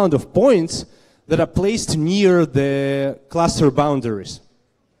amount of points that are placed near the cluster boundaries.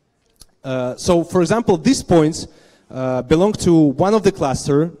 So, for example, these points belong to one of the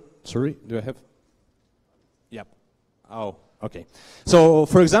cluster. Sorry, do I have? Yep. Oh, okay. So,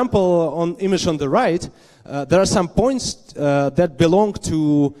 for example, on image on the right, there are some points that belong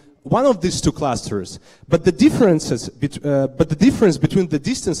to one of these two clusters, but the difference between the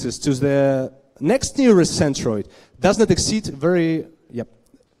distances to the next nearest centroid does not exceed a very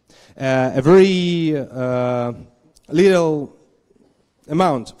little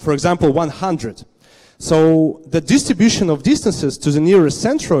amount. For example, 100. So the distribution of distances to the nearest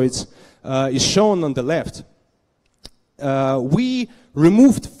centroids is shown on the left. We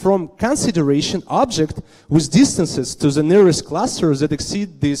removed from consideration object with distances to the nearest clusters that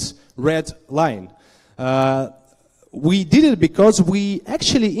exceed this red line. We did it because we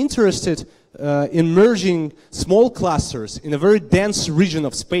actually interested in merging small clusters in a very dense region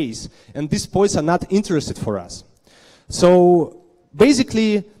of space, and these points are not interested for us. So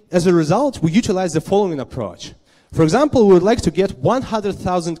basically, as a result, we utilize the following approach. For example, we would like to get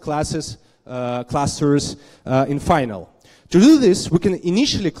 100,000 clusters in final. To do this, we can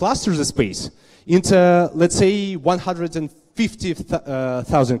initially cluster the space into, let's say,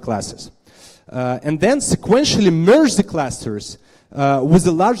 150,000 classes. And then sequentially merge the clusters with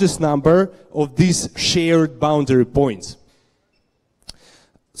the largest number of these shared boundary points.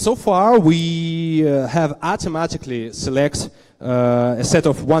 So far, we have automatically select a set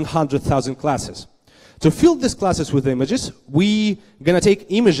of 100,000 classes. To fill these classes with images, we're going to take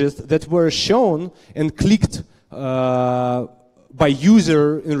images that were shown and clicked by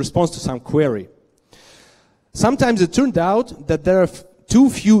user in response to some query. Sometimes it turned out that there are too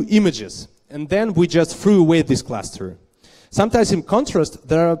few images, and then we just threw away this cluster. Sometimes, in contrast,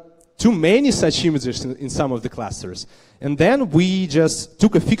 there are too many such images in some of the clusters, and then we just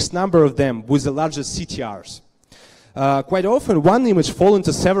took a fixed number of them with the largest CTRs. Quite often, one image falls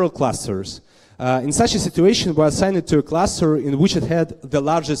into several clusters. In such a situation, we assigned it to a cluster in which it had the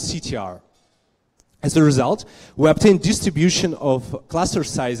largest CTR. As a result, we obtained distribution of cluster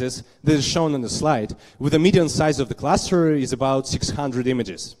sizes that is shown on the slide, with the median size of the cluster is about 600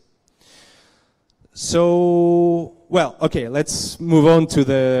 images. So, well, okay, let's move on to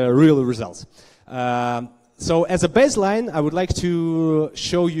the real results. So as a baseline, I would like to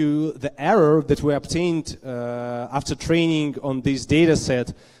show you the error that we obtained after training on this data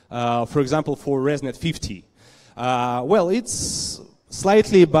set, for example, for ResNet 50. Well, it's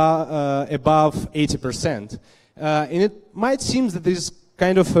slightly above 80%. And it might seem that this is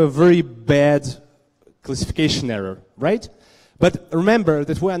kind of a very bad classification error, right? But remember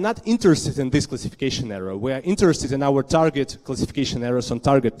that we are not interested in this classification error. We are interested in our target classification errors on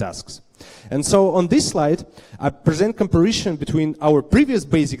target tasks. And so on this slide, I present comparison between our previous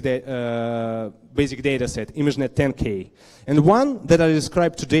basic data set, ImageNet 10K, and one that I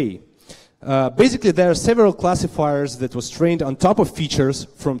described today. Basically, there are several classifiers that was trained on top of features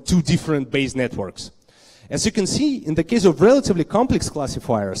from two different base networks. As you can see, in the case of relatively complex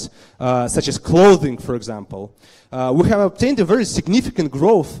classifiers, such as clothing, for example, we have obtained a very significant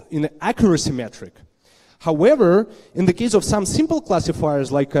growth in the accuracy metric. However, in the case of some simple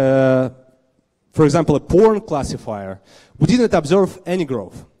classifiers, like, for example, a porn classifier, we didn't observe any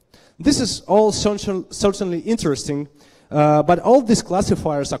growth. This is all certainly interesting, but all these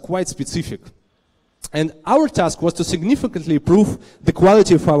classifiers are quite specific. And our task was to significantly improve the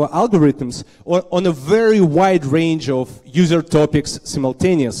quality of our algorithms on a very wide range of user topics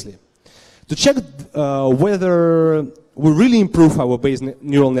simultaneously. To check whether we really improve our Bayes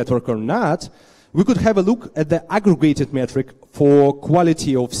neural network or not, we could have a look at the aggregated metric for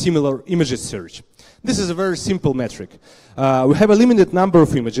quality of similar images search. This is a very simple metric. We have a limited number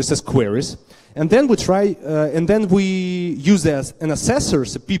of images as queries, and then we use an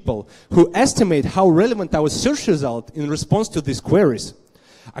assessors, people who estimate how relevant our search result in response to these queries.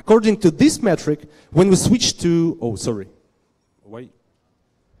 According to this metric, when we switch to,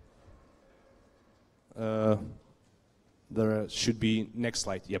 there should be next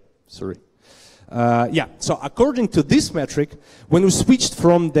slide. Yep, sorry. So according to this metric, when we switched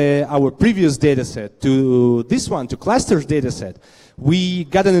from our previous dataset to this one, to clusters dataset, we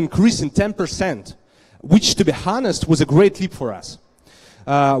got an increase in 10%, which, to be honest, was a great leap for us.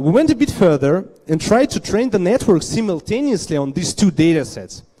 We went a bit further and tried to train the network simultaneously on these two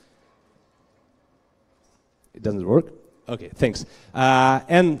datasets. It doesn't work? Okay, thanks.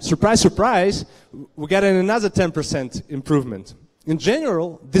 And surprise, surprise, we got another 10% improvement. In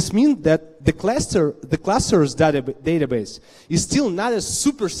general, this means that the cluster's database is still not a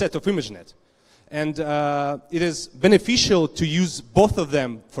superset of ImageNet. And it is beneficial to use both of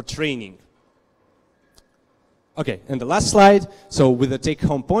them for training. Okay, and the last slide, so with the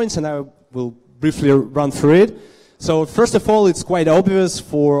take-home points, and I will briefly run through it. So first of all, it's quite obvious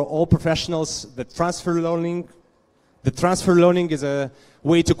for all professionals that transfer learning is a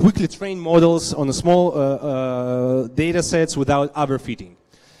way to quickly train models on a small data sets without overfitting.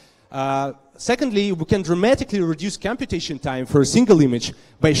 Secondly, we can dramatically reduce computation time for a single image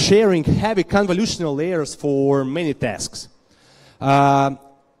by sharing heavy convolutional layers for many tasks.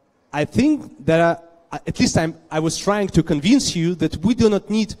 I think that at least I was trying to convince you that we do not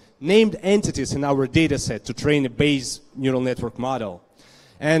need named entities in our data set to train a Bayes neural network model.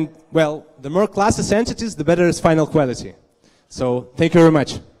 And, well, the more classless entities, the better its final quality. So, thank you very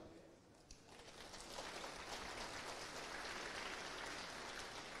much.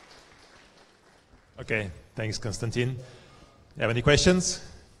 Okay, thanks, Konstantin. You have any questions?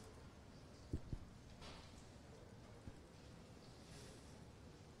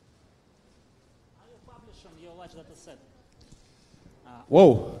 How do you publish on your large data set?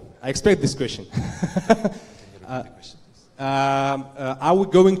 Whoa, I expect this question. Are we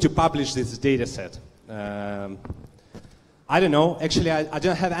going to publish this data set? I don't know. Actually, I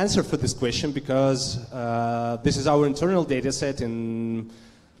don't have an answer for this question because this is our internal data set, and,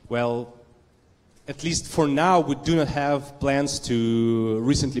 well, at least for now, we do not have plans to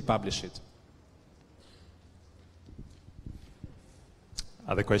recently publish it.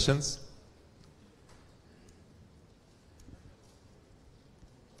 Other questions?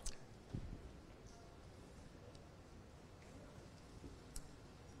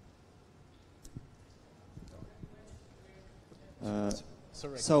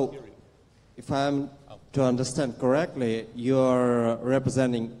 So, if I'm to understand correctly, you're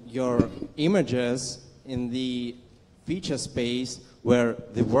representing your images in the feature space where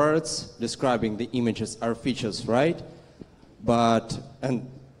the words describing the images are features, right? And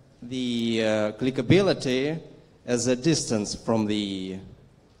the clickability as a distance from the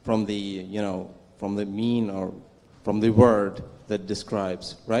mean or from the word that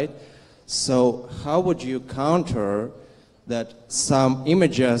describes, right? So how would you counter that some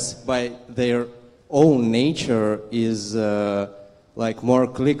images by their own nature is like more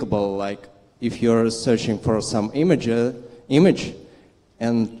clickable, like if you're searching for some image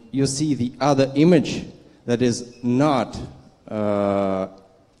and you see the other image that is not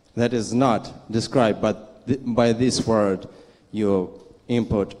described by this word you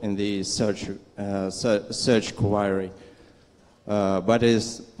input in the search query, but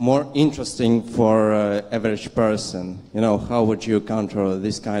is more interesting for average person. You know, how would you counter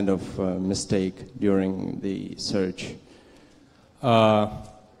this kind of mistake during the search?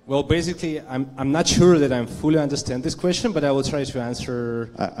 Well, basically, I'm not sure that I fully understand this question, but I will try to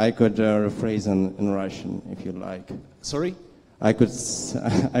answer. I could rephrase in Russian if you like. Sorry? I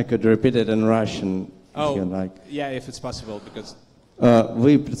could repeat it in Russian if you like. Yeah, if it's possible, because.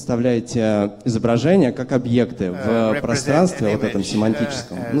 Вы представляете изображения как объекты в пространстве вот этом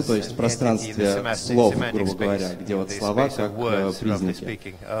семантическом, ну то есть в пространстве слов, грубо говоря, где вот слова как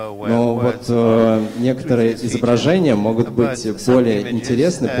признаки. Но вот некоторые изображения могут быть более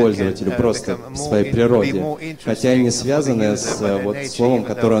интересны пользователю просто в своей природе, хотя и не связаны с вот словом,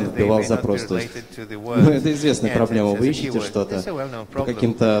 которое он вбивал в запрос. То есть, это известная проблема. Вы ищете что-то по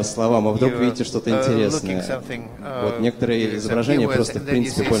каким-то словам, а вдруг видите что-то интересное. Вот некоторые изображения просто, в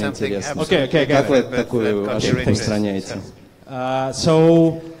принципе, более интересно. Как вы такую ошибку устраняете?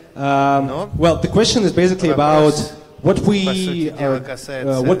 Well, the question is basically about what we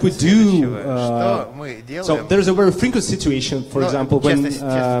do. So there's a very frequent situation, for example, when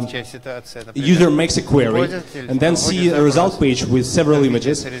a user makes a query and then see a result page with several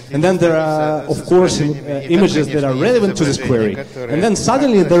images, and then there are, of course, images that are relevant to this query, and then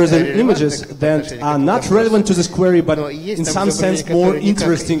suddenly there is images that are not relevant to this query, but in some sense more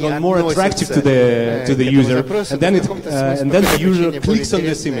interesting or more attractive to the user, and then the user clicks on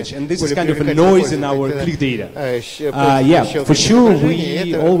this image, and this is kind of a noise in our click data. For sure,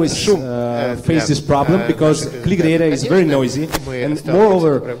 we always face this problem because click data is very noisy, and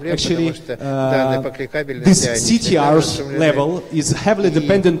moreover, actually, this CTR's level is heavily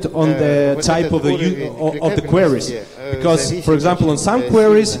dependent on the type of the queries. Because, for example, on some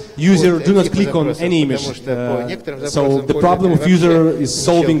queries, user do not click on any image. So the problem of user is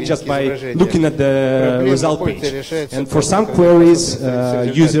solving just by looking at the result page. And for some queries,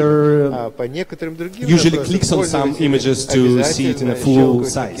 user usually clicks on some images to see it in a full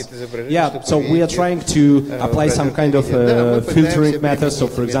size. So we are trying to apply some kind of filtering method. So,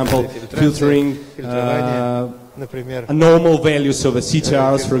 for example, filtering a normal values of the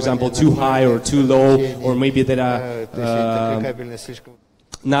CTRs, for example, too high or too low, or maybe that are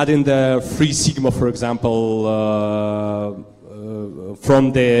not in the free sigma, for example,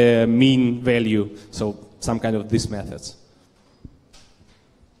 from the mean value. So some kind of these methods.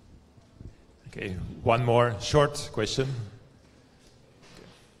 Okay, one more short question.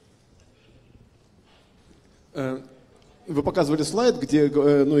 Вы показывали слайд, где и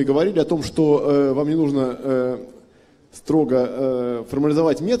говорили о том, что вам не нужно строго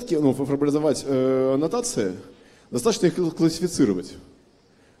формализовать метки, формализовать аннотации, достаточно их классифицировать.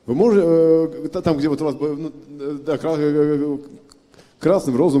 Вы можете, там, где вот у вас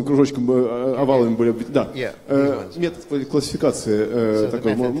красным, розовым кружочком, овалами были, метод классификации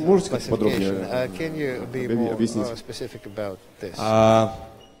такой, можете подробнее объяснить?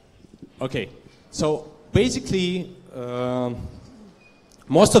 Okay, so basically,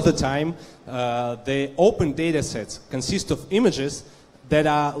 most of the time, the open data sets consist of images that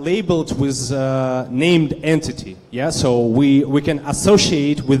are labeled with named entity. So we can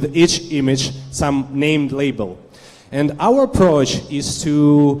associate with each image some named label. And our approach is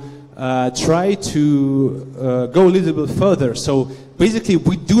to try to go a little bit further. So basically,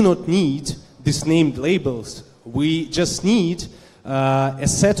 we do not need these named labels. We just need a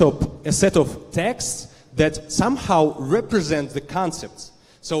set of texts that somehow represent the concepts.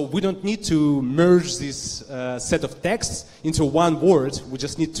 So we don't need to merge this set of texts into one word. We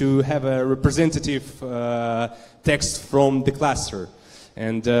just need to have a representative text from the cluster.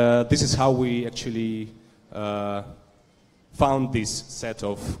 And this is how we actually found this set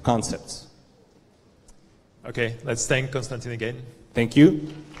of concepts. Okay, let's thank Konstantin again. Thank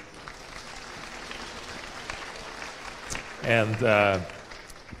you. And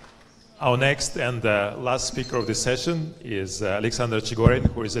our next and last speaker of this session is Alexander Chigorin,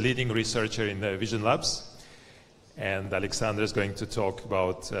 who is a leading researcher in Vision Labs. And Alexander is going to talk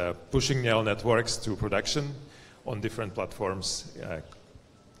about pushing neural networks to production on different platforms,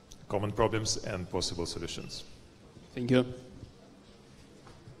 common problems and possible solutions. Thank you.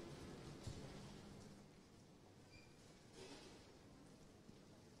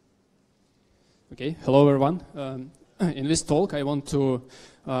 Okay, hello everyone. In this talk I want to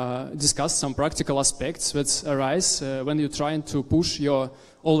discuss some practical aspects that arise when you're trying to push your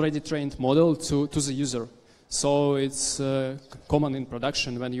already trained model to the user. So it's common in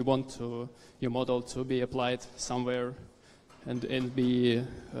production when you want your model to be applied somewhere and be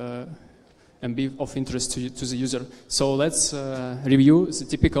of interest to the user. So let's review the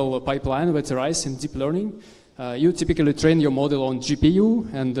typical pipeline that arises in deep learning. You typically train your model on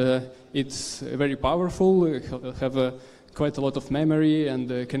GPU, and it's very powerful, have quite a lot of memory,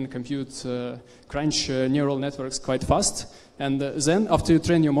 and can compute crunch neural networks quite fast. And then after you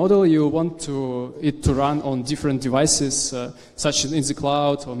train your model, you want it to run on different devices, such as in the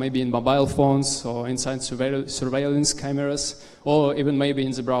cloud, or maybe in mobile phones, or inside surveillance cameras, or even maybe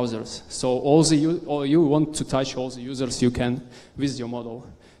in the browsers. So you want to touch all the users you can with your model.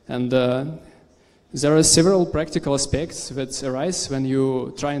 And there are several practical aspects that arise when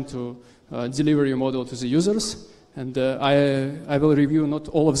you're trying to deliver your model to the users. And I will review not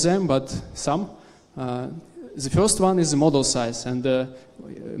all of them, but some. The first one is the model size. And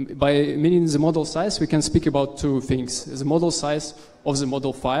by meaning the model size, we can speak about two things. The model size of the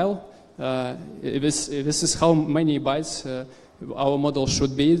model file. This is how many bytes our model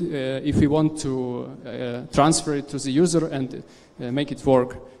should be if we want to transfer it to the user and make it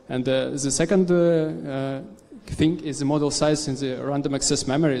work. And the second thing is the model size in the random access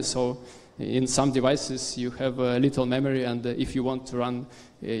memory. So in some devices you have little memory, and if you want to run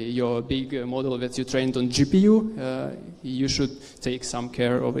your big model that you trained on GPU, you should take some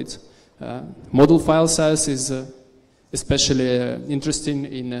care of it. Model file size is especially interesting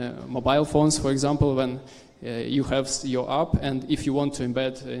in mobile phones, for example, when you have your app, and if you want to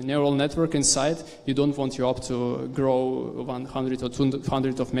embed a neural network inside, you don't want your app to grow 100 or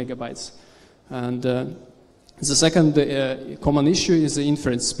 200 of megabytes. And the second common issue is the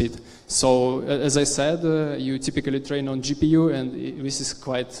inference speed. So, as I said, you typically train on GPU, and this is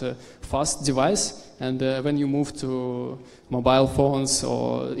quite a fast device. And when you move to mobile phones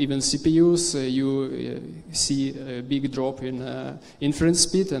or even CPUs, you see a big drop in inference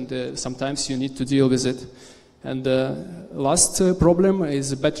speed, and sometimes you need to deal with it. And the last problem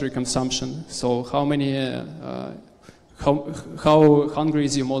is battery consumption. So, how hungry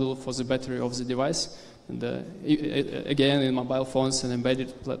is your model for the battery of the device? And again, in mobile phones and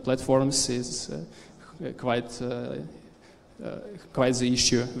embedded platforms is quite the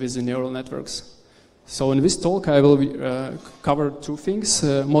issue with the neural networks. So in this talk, I will cover two things,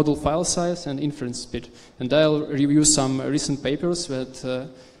 model file size and inference speed. And I'll review some recent papers that are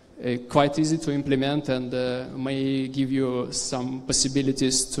quite easy to implement and may give you some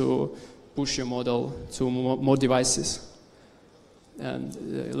possibilities to push your model to more devices.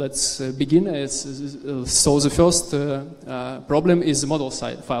 And let's begin. So the first problem is the model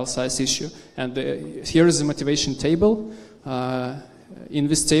file size issue. And here is the motivation table. In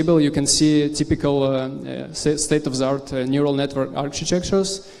this table, you can see typical state-of-the-art neural network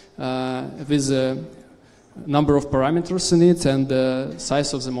architectures with a number of parameters in it and the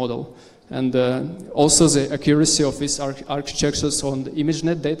size of the model. And also the accuracy of these architectures on the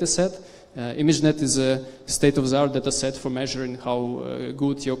ImageNet dataset. ImageNet is a state-of-the-art data set for measuring how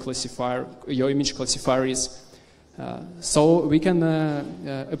good your image classifier is. So we can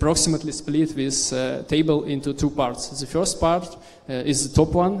approximately split this table into two parts. The first part is the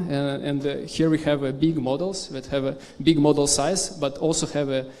top one, and here we have big models that have a big model size, but also have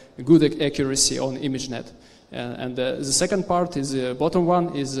a good accuracy on ImageNet. And the second part is the bottom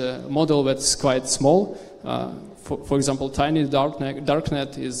one, is a model that's quite small. For example, Tiny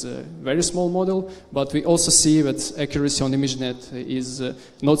Darknet is a very small model, but we also see that accuracy on ImageNet is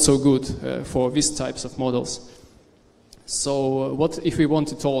not so good for these types of models. So what if we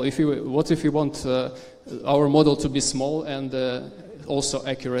want it all? What if we want our model to be small and also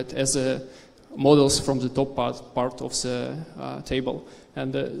accurate as models from the top part of the table?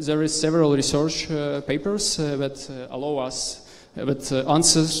 And there is several research papers that allow us, that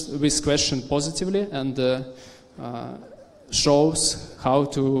answers this question positively and shows how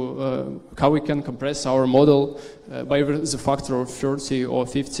we can compress our model by the factor of 30 or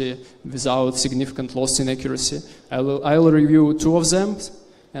 50 without significant loss in accuracy. I will review two of them,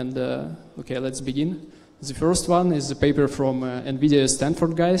 and okay, let's begin. The first one is a paper from NVIDIA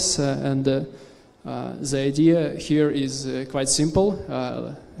Stanford guys, and the idea here is quite simple.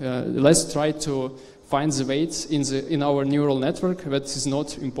 Let's try to find the weights in our neural network that is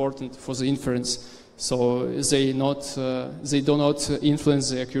not important for the inference. So they do not influence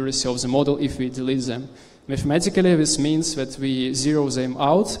the accuracy of the model if we delete them. Mathematically, this means that we zero them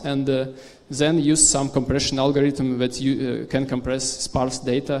out and then use some compression algorithm that can compress sparse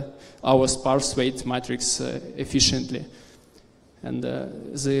data, our sparse weight matrix efficiently. And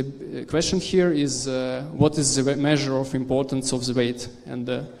the question here is what is the measure of importance of the weight?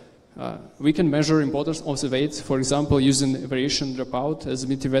 And we can measure importance of the weight, for example, using variation dropout, as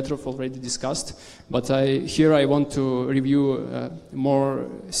Dmitry Vetrov already discussed. But here I want to review a more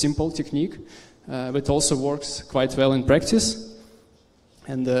simple technique that also works quite well in practice.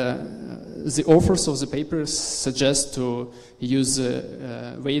 And the authors of the paper suggest to use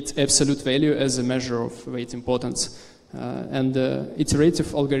weight absolute value as a measure of weight importance. And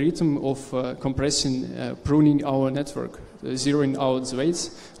iterative algorithm of compressing, pruning our network, zeroing out the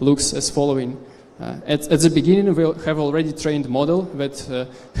weights, looks as following. At the beginning, we have already trained model that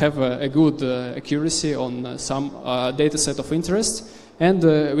have a good accuracy on some data set of interest, and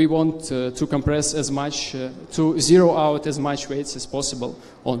we want to compress as much, to zero out as much weights as possible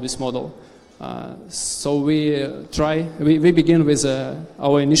on this model. So we begin with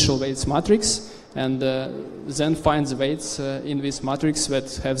our initial weights matrix, and then find the weights in this matrix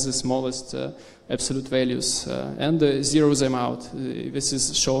that have the smallest absolute values and zero them out. This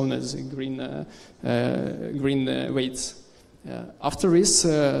is shown as green weights. After this,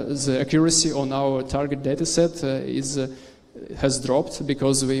 the accuracy on our target dataset is has dropped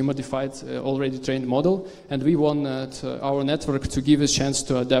because we modified already trained model, and we want our network to give a chance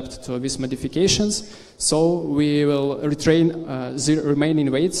to adapt to these modifications. So we will retrain the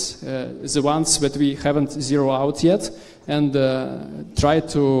remaining weights, the ones that we haven't zeroed out yet, and try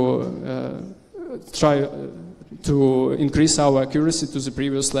to increase our accuracy to the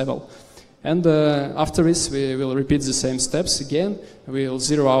previous level. And after this, we will repeat the same steps again. We will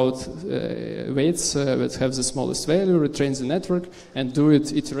zero out weights that have the smallest value, retrain the network, and do it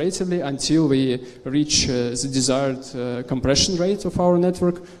iteratively until we reach the desired compression rate of our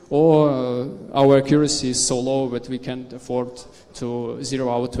network, or our accuracy is so low that we can't afford to zero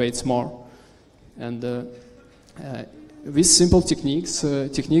out weights more. And these simple techniques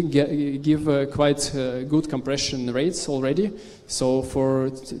give quite good compression rates already. So for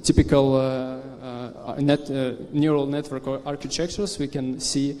typical neural network architectures, we can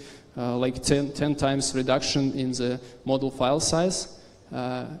see like 10 times reduction in the model file size,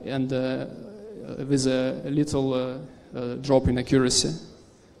 and with a little drop in accuracy.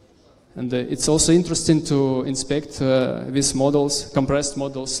 And it's also interesting to inspect these models, compressed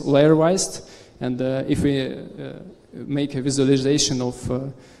models, layer-wise. And if we make a visualization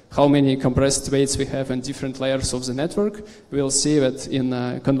of how many compressed weights we have in different layers of the network, we'll see that in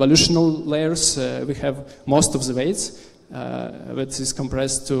convolutional layers we have most of the weights that is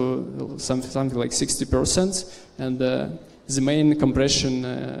compressed to something like 60%, and the main compression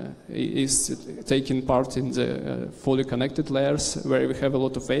is taking part in the fully connected layers where we have a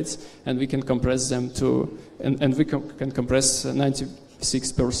lot of weights, and we can compress them to, and we can compress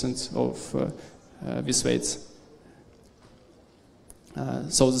 96% of these weights.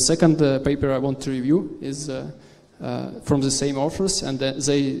 So the second paper I want to review is from the same authors, and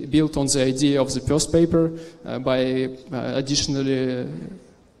they built on the idea of the first paper by additionally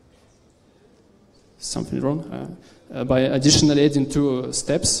adding 2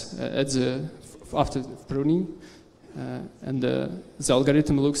 steps after pruning. And the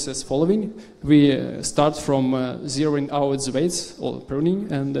algorithm looks as following. We start from zeroing out the weights or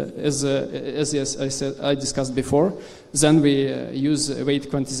pruning, and as I discussed before, then we use weight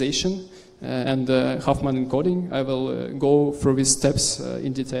quantization and Huffman encoding. I will go through these steps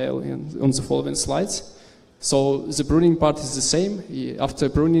in detail on the following slides. So the pruning part is the same. After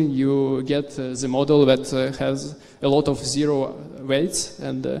pruning, you get the model that has a lot of zero weights,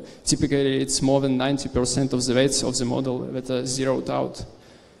 and typically it's more than 90% of the weights of the model that are zeroed out.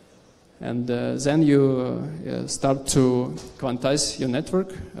 And then you start to quantize your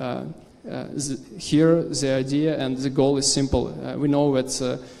network. Here, the idea and the goal is simple. We know that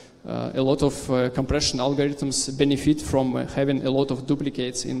a lot of compression algorithms benefit from having a lot of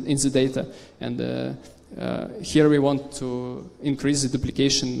duplicates in the data, and here we want to increase the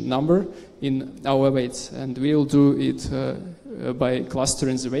duplication number in our weights, and we will do it by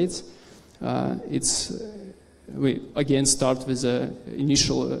clustering the weights. We again start with the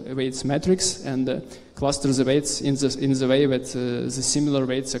initial weights matrix and cluster the weights in the way that the similar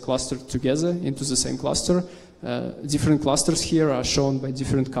weights are clustered together into the same cluster. Different clusters here are shown by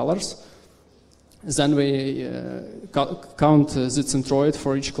different colors. Then we count the centroid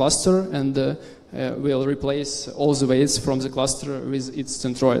for each cluster, and we'll replace all the weights from the cluster with its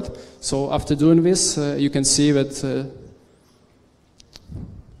centroid. So after doing this, you can see that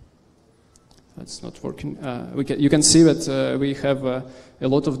that's not working. You can see that we have a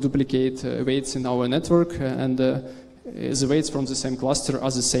lot of duplicate weights in our network, and the weights from the same cluster are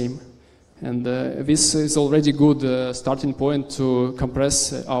the same. And this is already good starting point to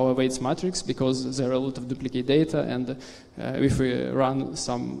compress our weights matrix, because there are a lot of duplicate data, and if we run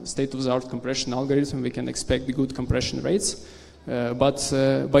some state-of-the-art compression algorithm, we can expect good compression rates. But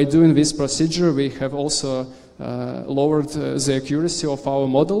by doing this procedure, we have also lowered the accuracy of our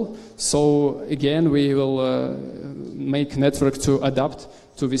model. So again, we will make network to adapt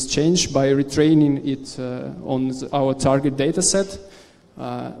to this change by retraining it on our target data set.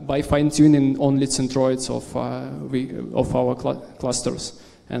 By fine-tuning only centroids of our clusters.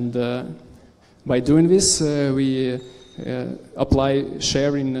 And by doing this, we apply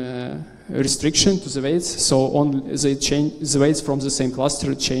sharing restriction to the weights, so only the weights from the same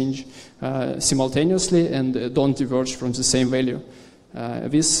cluster change simultaneously and don't diverge from the same value.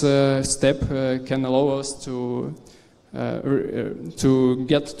 This step can allow us to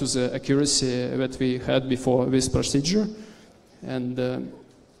get to the accuracy that we had before this procedure. And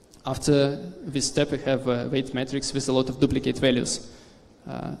after this step, we have a weight matrix with a lot of duplicate values.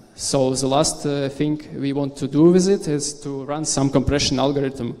 So the last thing we want to do with it is to run some compression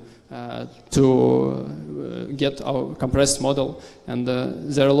algorithm to get our compressed model. And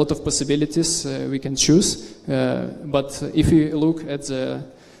there are a lot of possibilities we can choose. But if we look at the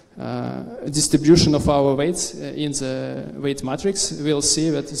distribution of our weights in the weight matrix, we'll see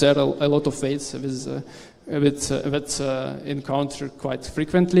that there are a lot of weights that encounter quite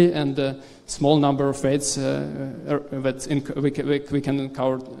frequently, and a small number of weights that we can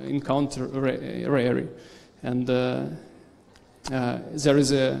encounter rarely. And there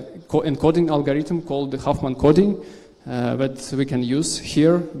is a encoding algorithm called the Huffman coding that we can use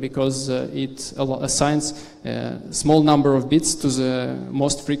here, because it assigns a small number of bits to the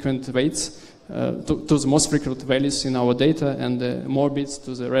most frequent weights, to the most frequent values in our data, and more bits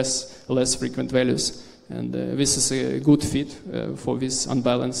to the less frequent values. And this is a good fit for this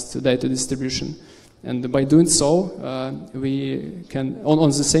unbalanced data distribution. And by doing so, we can,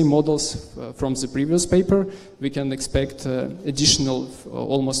 on the same models from the previous paper, we can expect additional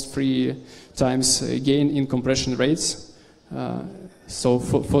almost 3 times gain in compression rates. So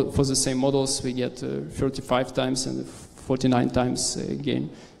for the same models, we get 35 times and 49 times gain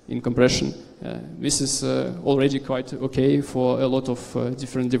in compression. This is already quite okay for a lot of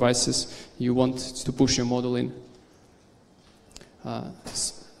different devices you want to push your model in.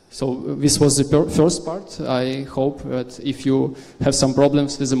 So this was the first part. I hope that if you have some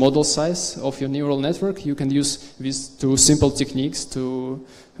problems with the model size of your neural network, you can use these 2 simple techniques to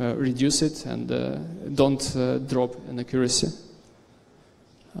reduce it and don't drop in accuracy.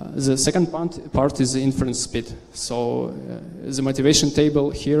 The second part is the inference speed. So the motivation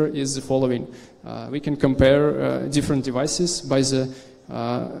table here is the following. We can compare different devices by the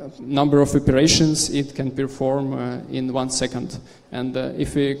number of operations it can perform in 1 second. And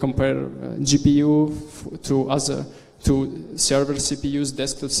if we compare GPU to server CPUs,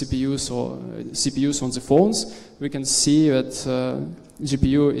 desktop CPUs, or CPUs on the phones, we can see that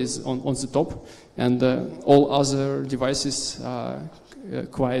GPU is on the top, and all other devices are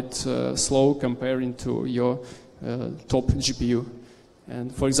quite slow comparing to your top GPU.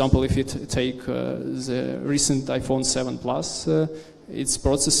 And for example, if you take the recent iPhone 7 Plus, its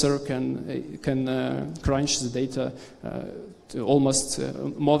processor can crunch the data to almost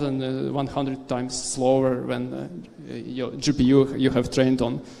more than 100 times slower than your GPU you have trained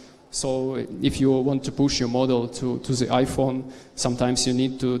on. So if you want to push your model to the iPhone, sometimes you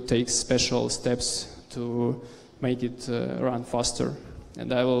need to take special steps to make it run faster.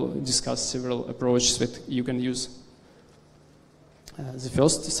 And I will discuss several approaches that you can use. The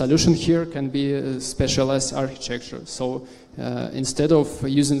first solution here can be a specialized architecture. So instead of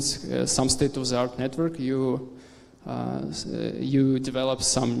using some state-of-the-art network, you develop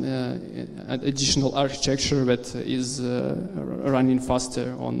some additional architecture that is running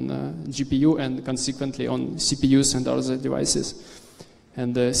faster on GPU and consequently on CPUs and other devices.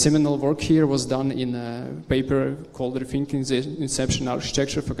 And the seminal work here was done in a paper called Rethinking the Inception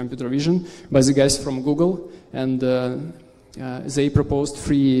Architecture for Computer Vision by the guys from Google. And they proposed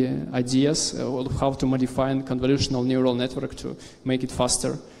 3 ideas of how to modify a convolutional neural network to make it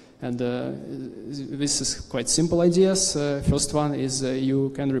faster. And this is quite simple ideas. First one is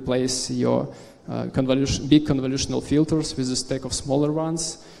you can replace your big convolutional filters with a stack of smaller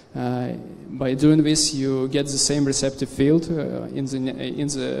ones. By doing this, you get the same receptive field in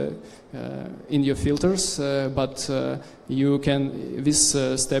your filters, but this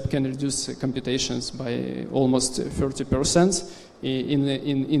step can reduce computations by almost 30%.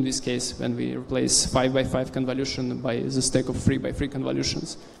 In this case, when we replace 5x5 convolution by the stack of 3x3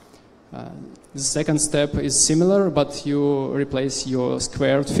 convolutions. The second step is similar, but you replace your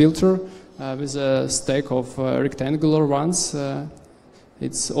squared filter with a stack of rectangular ones.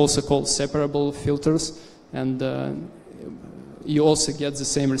 It's also called separable filters, and you also get the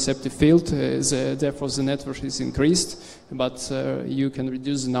same receptive field. Therefore, the network is increased, but you can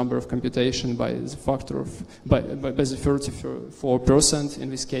reduce the number of computation by the factor of by the 34% in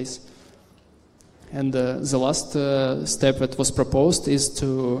this case. And the last step that was proposed is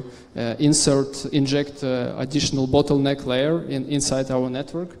to inject additional bottleneck layer inside our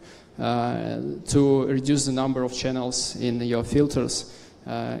network to reduce the number of channels in your filters.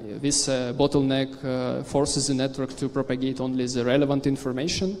 This bottleneck forces the network to propagate only the relevant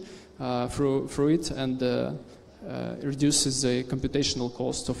information through it, and reduces the computational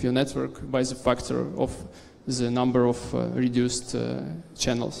cost of your network by the factor of the number of reduced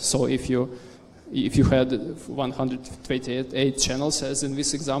channels. So if you had 128 channels, as in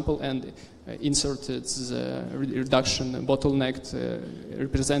this example, and inserted the reduction bottleneck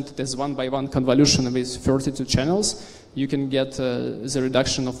represented as 1x1 convolution with 32 channels, you can get the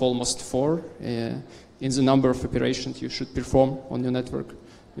reduction of almost 4 in the number of operations you should perform on your network.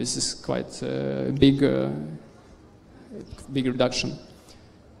 This is quite a big reduction.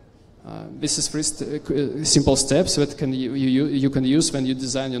 This is three simple steps that you can use when you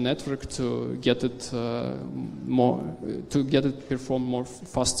design your network to get it perform more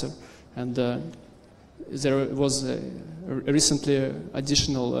faster. And there was recently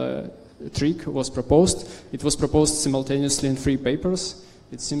additional trick was proposed. It was proposed simultaneously in 3 papers.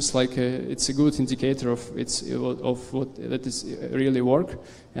 It seems like it's a good indicator of what that is really work,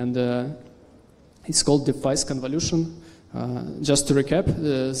 and it's called device convolution. Just to recap,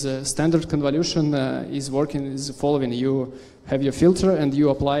 the standard convolution is the following: you have your filter and you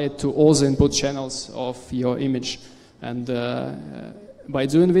apply it to all the input channels of your image, and by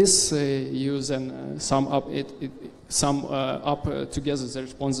doing this, you then sum up together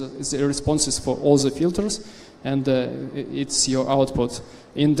the responses for all the filters, and it's your output.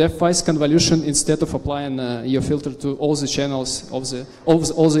 In device convolution, instead of applying your filter to all the channels of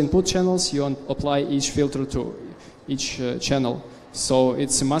all the input channels, you apply each filter to each channel. So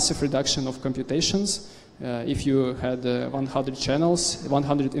it's a massive reduction of computations. If you had 100 channels,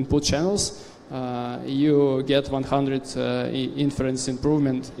 100 input channels, you get 100 inference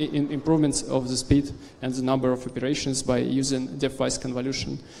improvements of the speed and the number of operations by using device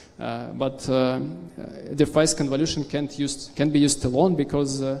convolution. But device convolution can be used alone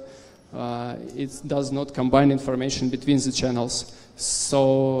because it does not combine information between the channels.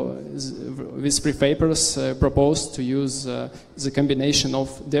 So these 3 papers propose to use the combination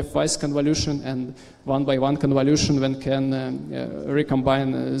of device convolution and one-by-one convolution when can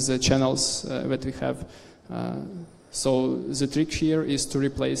recombine the channels that we have. So the trick here is to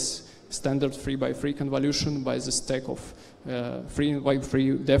replace standard 3x3 convolution by the stack of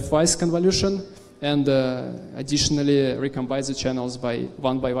 3x3 device convolution, and additionally recombine the channels by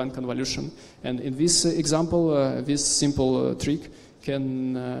one-by-one convolution. And in this example, this simple trick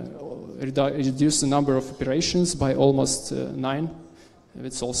can reduce the number of operations by almost 9.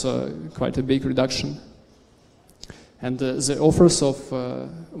 It's also quite a big reduction. And the authors of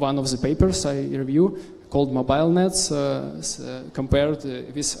one of the papers I review, called MobileNets, compared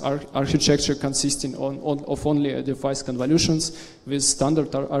this architecture consisting of only device convolutions with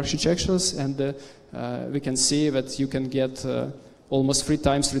standard architectures, and we can see that you can get almost 3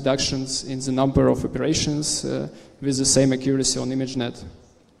 times reductions in the number of operations with the same accuracy on ImageNet.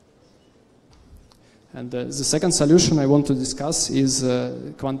 And the second solution I want to discuss is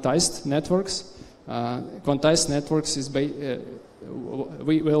quantized networks. Quantized networks is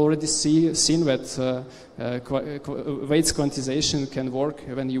we already seen that weights quantization can work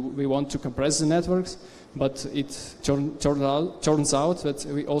when we want to compress the networks, but it turns out that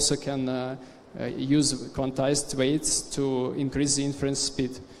we also can use quantized weights to increase the inference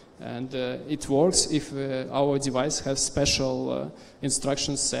speed. And it works if our device has special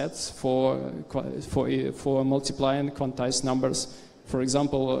instruction sets for multiplying quantized numbers. For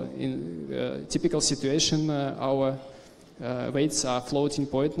example, in a typical situation, our weights are floating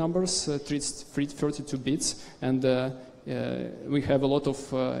point numbers, 32 bits, and we have a lot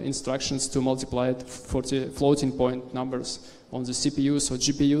of instructions to multiply it for the floating point numbers on the CPUs or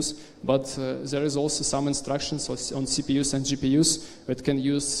GPUs, but there is also some instructions on CPUs and GPUs that can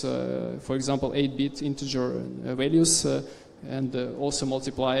use, for example, 8-bit integer values and also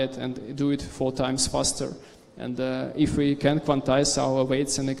multiply it and do it 4 times faster. And if we can quantize our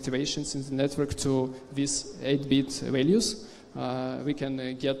weights and activations in the network to these 8-bit values, we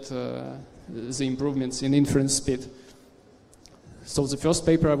can get the improvements in inference speed. So the first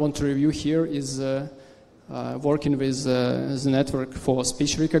paper I want to review here is working with the network for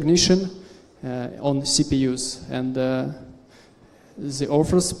speech recognition on CPUs. And the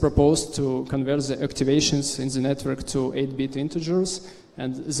authors proposed to convert the activations in the network to 8-bit integers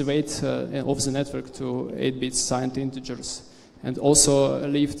and the weight of the network to 8-bit signed integers, and also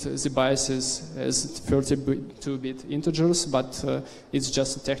leave the biases as 32-bit integers, but it's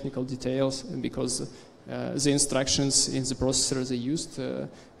just technical details because the instructions in the processor they used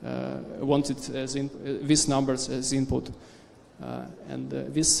wanted these numbers as input. And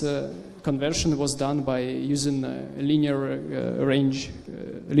this conversion was done by using linear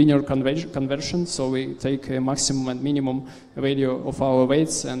linear conversion. So we take a maximum and minimum value of our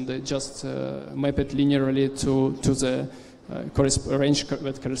weights and just map it linearly to the range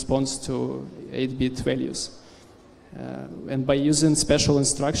that corresponds to 8-bit values. And by using special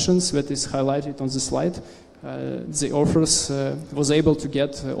instructions that is highlighted on the slide, the authors was able to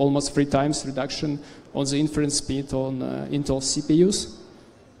get almost 3 times reduction on the inference speed on Intel CPUs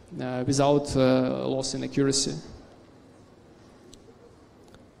without loss in accuracy.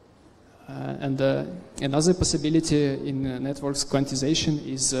 And another possibility in networks quantization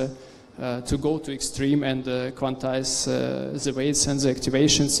is to go to extreme and quantize the weights and the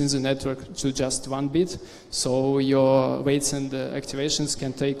activations in the network to just 1 bit. So your weights and activations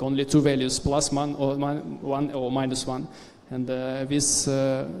can take only 2 values, +1 or 1 or -1. And this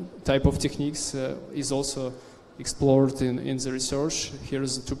type of techniques is also explored in the research.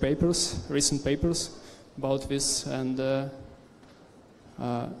 Here's 2 papers, recent papers about this. And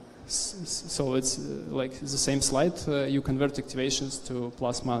so it's like the same slide. You convert activations to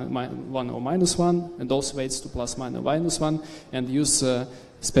 +1 or -1, and also weights to +1 or -1, and use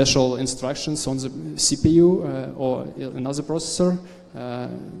special instructions on the CPU or another processor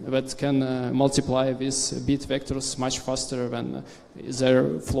that can multiply these bit vectors much faster than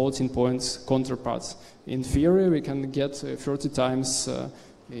their floating point counterparts. In theory, we can get 30 times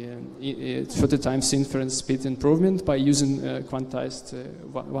inference speed improvement by using quantized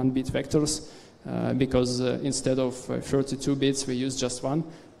 1-bit vectors, because instead of 32 bits we use just 1,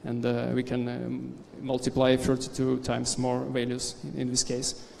 and we can multiply 32 times more values in this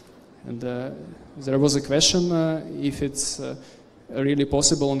case. And there was a question if it's really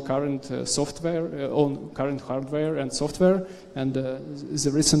possible on current software, on current hardware and software, and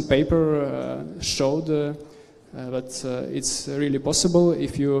the recent paper showed that it's really possible.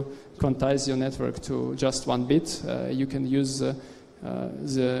 If you quantize your network to just 1 bit, you can use the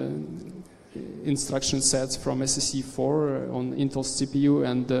instruction sets from SSE4 on Intel's CPU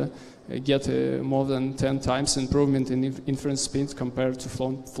and get more than 10 times improvement in inference speed compared to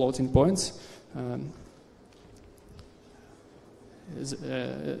floating points.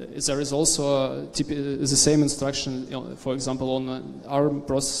 There is also the same instruction, for example, on ARM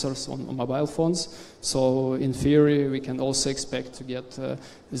processors on mobile phones. So in theory, we can also expect to get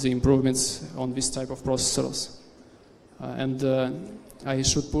the improvements on this type of processors. And I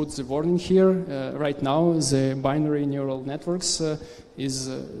should put the warning here. Right now, the binary neural networks the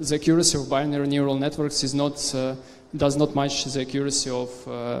accuracy of binary neural networks is not does not match the accuracy of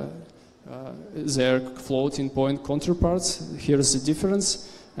their floating point counterparts. Here's the difference.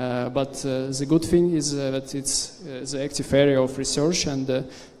 But the good thing is that it's the active area of research, and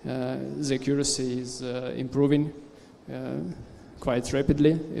the accuracy is improving quite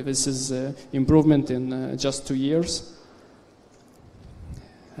rapidly. This is improvement in just 2 years.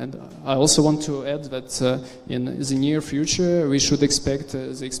 And I also want to add that in the near future we should expect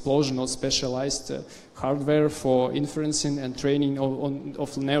the explosion of specialized hardware for inferencing and training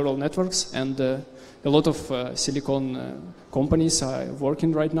of neural networks, and a lot of silicon companies are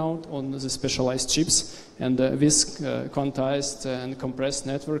working right now on the specialized chips, and this quantized and compressed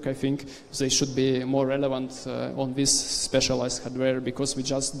network, I think they should be more relevant on this specialized hardware, because we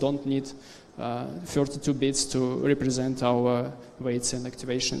just don't need 32 bits to represent our weights and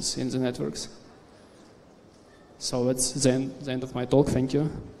activations in the networks. So that's the end of my talk. Thank you.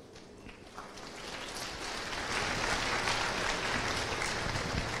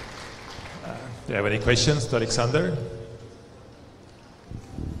 Do you have any questions to Alexander?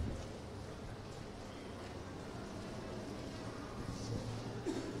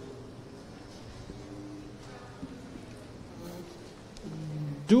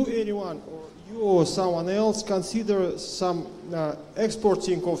 Do anyone or you or someone else consider some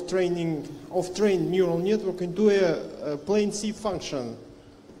exporting of trained neural network into a plain C function?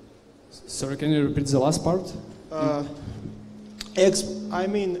 Sorry, can you repeat the last part?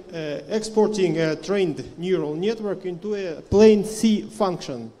 Exporting a trained neural network into a plain C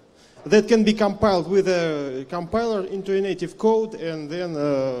function that can be compiled with a compiler into a native code, and then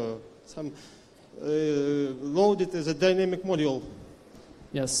loaded as a dynamic module.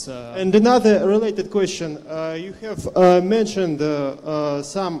 Yes. And another related question. You have mentioned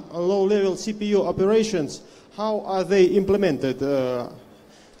some low-level CPU operations. How are they implemented?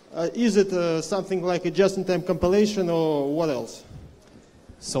 Is it something like a just-in-time compilation, or what else?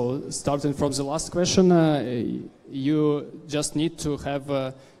 So starting from the last question, you just need to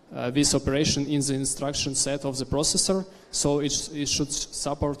have this operation in the instruction set of the processor, so it should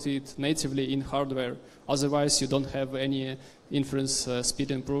support it natively in hardware. Otherwise, you don't have any inference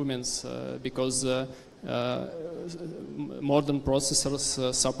speed improvements, because modern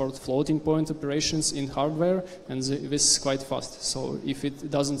processors support floating point operations in hardware, and this is quite fast. So if it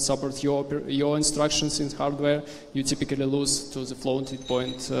doesn't support your instructions in hardware, you typically lose to the floating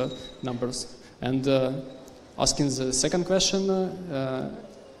point numbers. And asking the second question,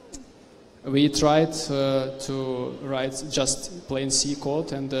 we tried to write just plain C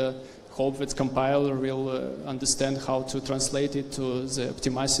code and hope that compiler will understand how to translate it to the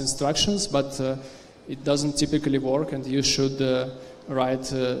optimized instructions, but it doesn't typically work, and you should write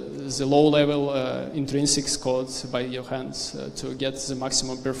the low-level intrinsic code by your hands to get the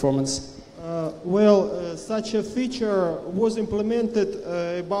maximum performance? Such a feature was implemented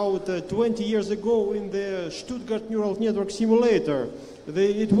about 20 years ago in the Stuttgart Neural Network Simulator.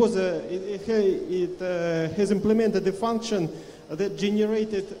 It has implemented a function that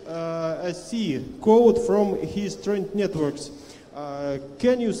generated a C code from his trained networks.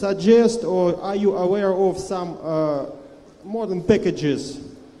 Can you suggest, or are you aware of some modern packages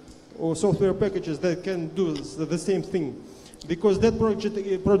or software packages that can do the same thing? Because that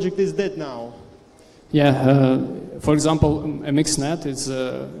project is dead now. Yeah, for example, MXNet is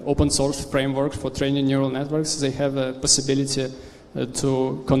an open source framework for training neural networks. They have a possibility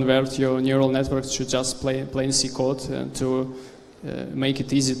to convert your neural network to just plain C code and to make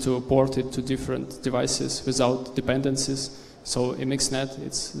it easy to port it to different devices without dependencies. So MXNet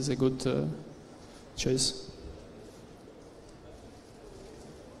is a good choice.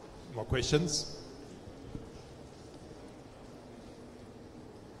 More questions?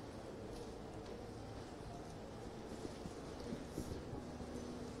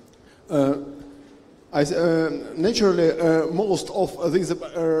 Naturally, most of these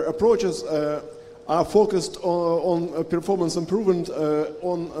approaches are focused on performance improvement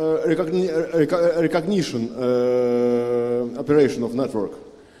on recognition operation of network.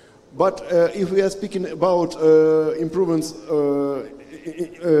 But if we are speaking about improvements or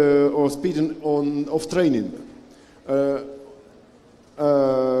speeding of training,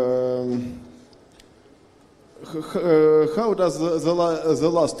 how does the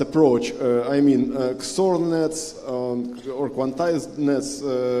last approach, I mean XOR nets or quantized nets,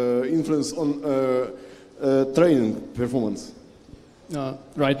 influence on training performance?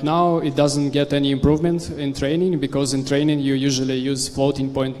 Right now it doesn't get any improvement in training, because in training you usually use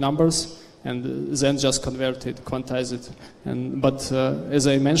floating point numbers and then just convert it, quantize it. But as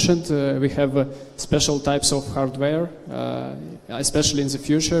I mentioned, we have special types of hardware. Especially in the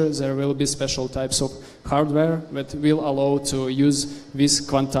future, there will be special types of hardware that will allow to use these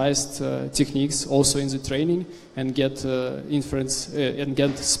quantized techniques also in the training and get inference and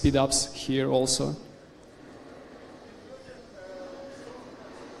get speed ups here also.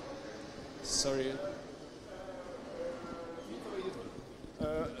 Sorry.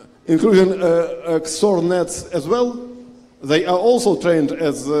 Including XOR nets as well, they are also trained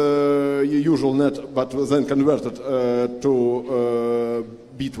as usual net, but then converted to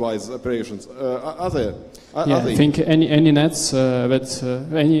bitwise operations. Are they? I think any nets that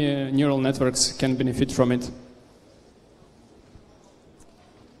any neural networks can benefit from it.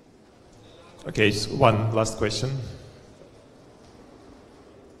 Okay, so one last question.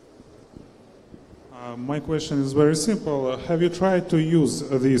 My question is very simple. Have you tried to use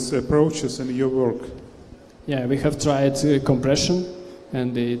these approaches in your work? Yeah, we have tried compression,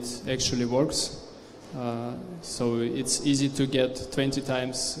 and it actually works. So it's easy to get 20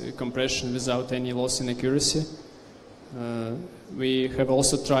 times compression without any loss in accuracy. We have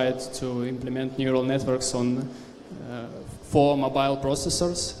also tried to implement neural networks on 4 mobile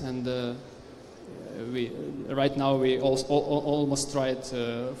processors, and right now we almost tried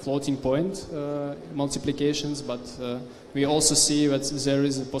floating point multiplications, but we also see that there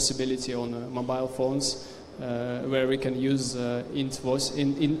is a possibility on mobile phones where we can use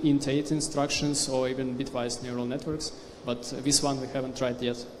int8 instructions or even bitwise neural networks, but this one we haven't tried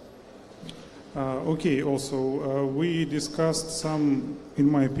yet. Okay, also we discussed some, in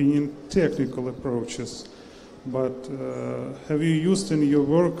my opinion, technical approaches, but have you used in your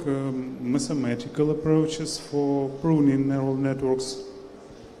work mathematical approaches for pruning neural networks?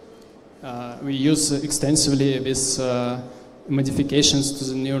 We use extensively this modifications to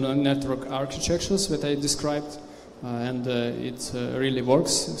the neural network architectures that I described, and it really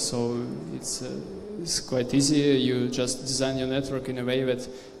works. So it's quite easy. You just design your network in a way that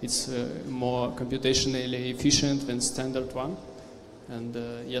it's more computationally efficient than standard one. And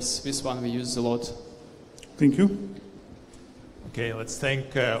yes, this one we use a lot. Thank you. Okay, let's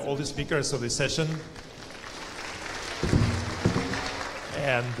thank all the speakers of this session.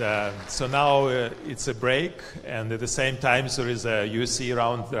 And so now it's a break, and at the same time there is you see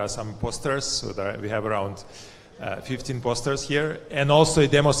around, there are some posters, so we have around 15 posters here, and also a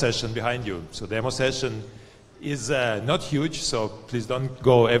demo session behind you. So demo session is not huge, so please don't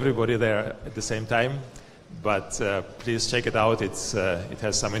go everybody there at the same time, but please check it out. It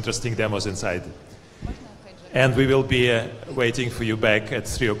has some interesting demos inside. And we will be waiting for you back at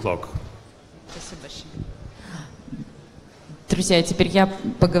 3 o'clock. Друзья, теперь я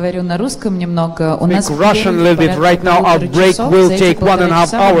поговорю на русском немного. У нас Russian a little bit right now. Our break will take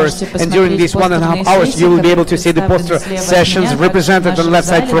 1.5 hours, and during these 1.5 hours, you will be able to see the poster sessions represented on the left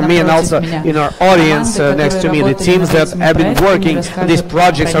side from me, and also in our audience next to me. The teams that have been working on these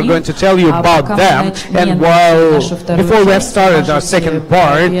projects are going to tell you about them. And before we have started our second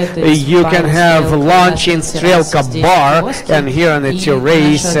part, you can have lunch in Strelka Bar, and here on the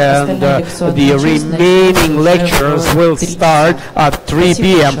terrace, and the remaining lectures will start at 3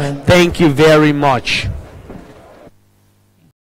 p.m. Thank you very much.